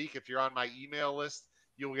next week. If you're on my email list,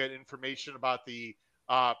 you'll get information about the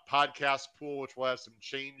podcast pool, which will have some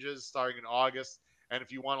changes starting in August. And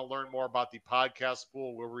if you want to learn more about the podcast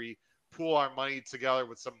pool, where we pool our money together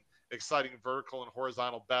with some exciting vertical and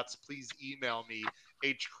horizontal bets, please email me,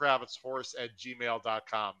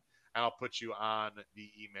 hkravitzhorse@gmail.com, and I'll put you on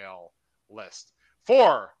the email list.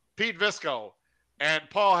 For Pete Visco and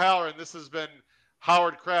Paul Halloran, this has been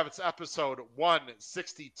Howard Kravitz, episode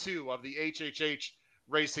 162 of the HHH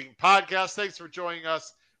Racing Podcast. Thanks for joining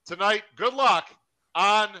us tonight. Good luck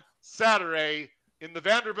on Saturday in the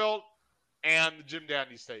Vanderbilt and the Jim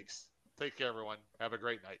Dandy Stakes. Take care, everyone. Have a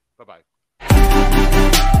great night. Bye-bye.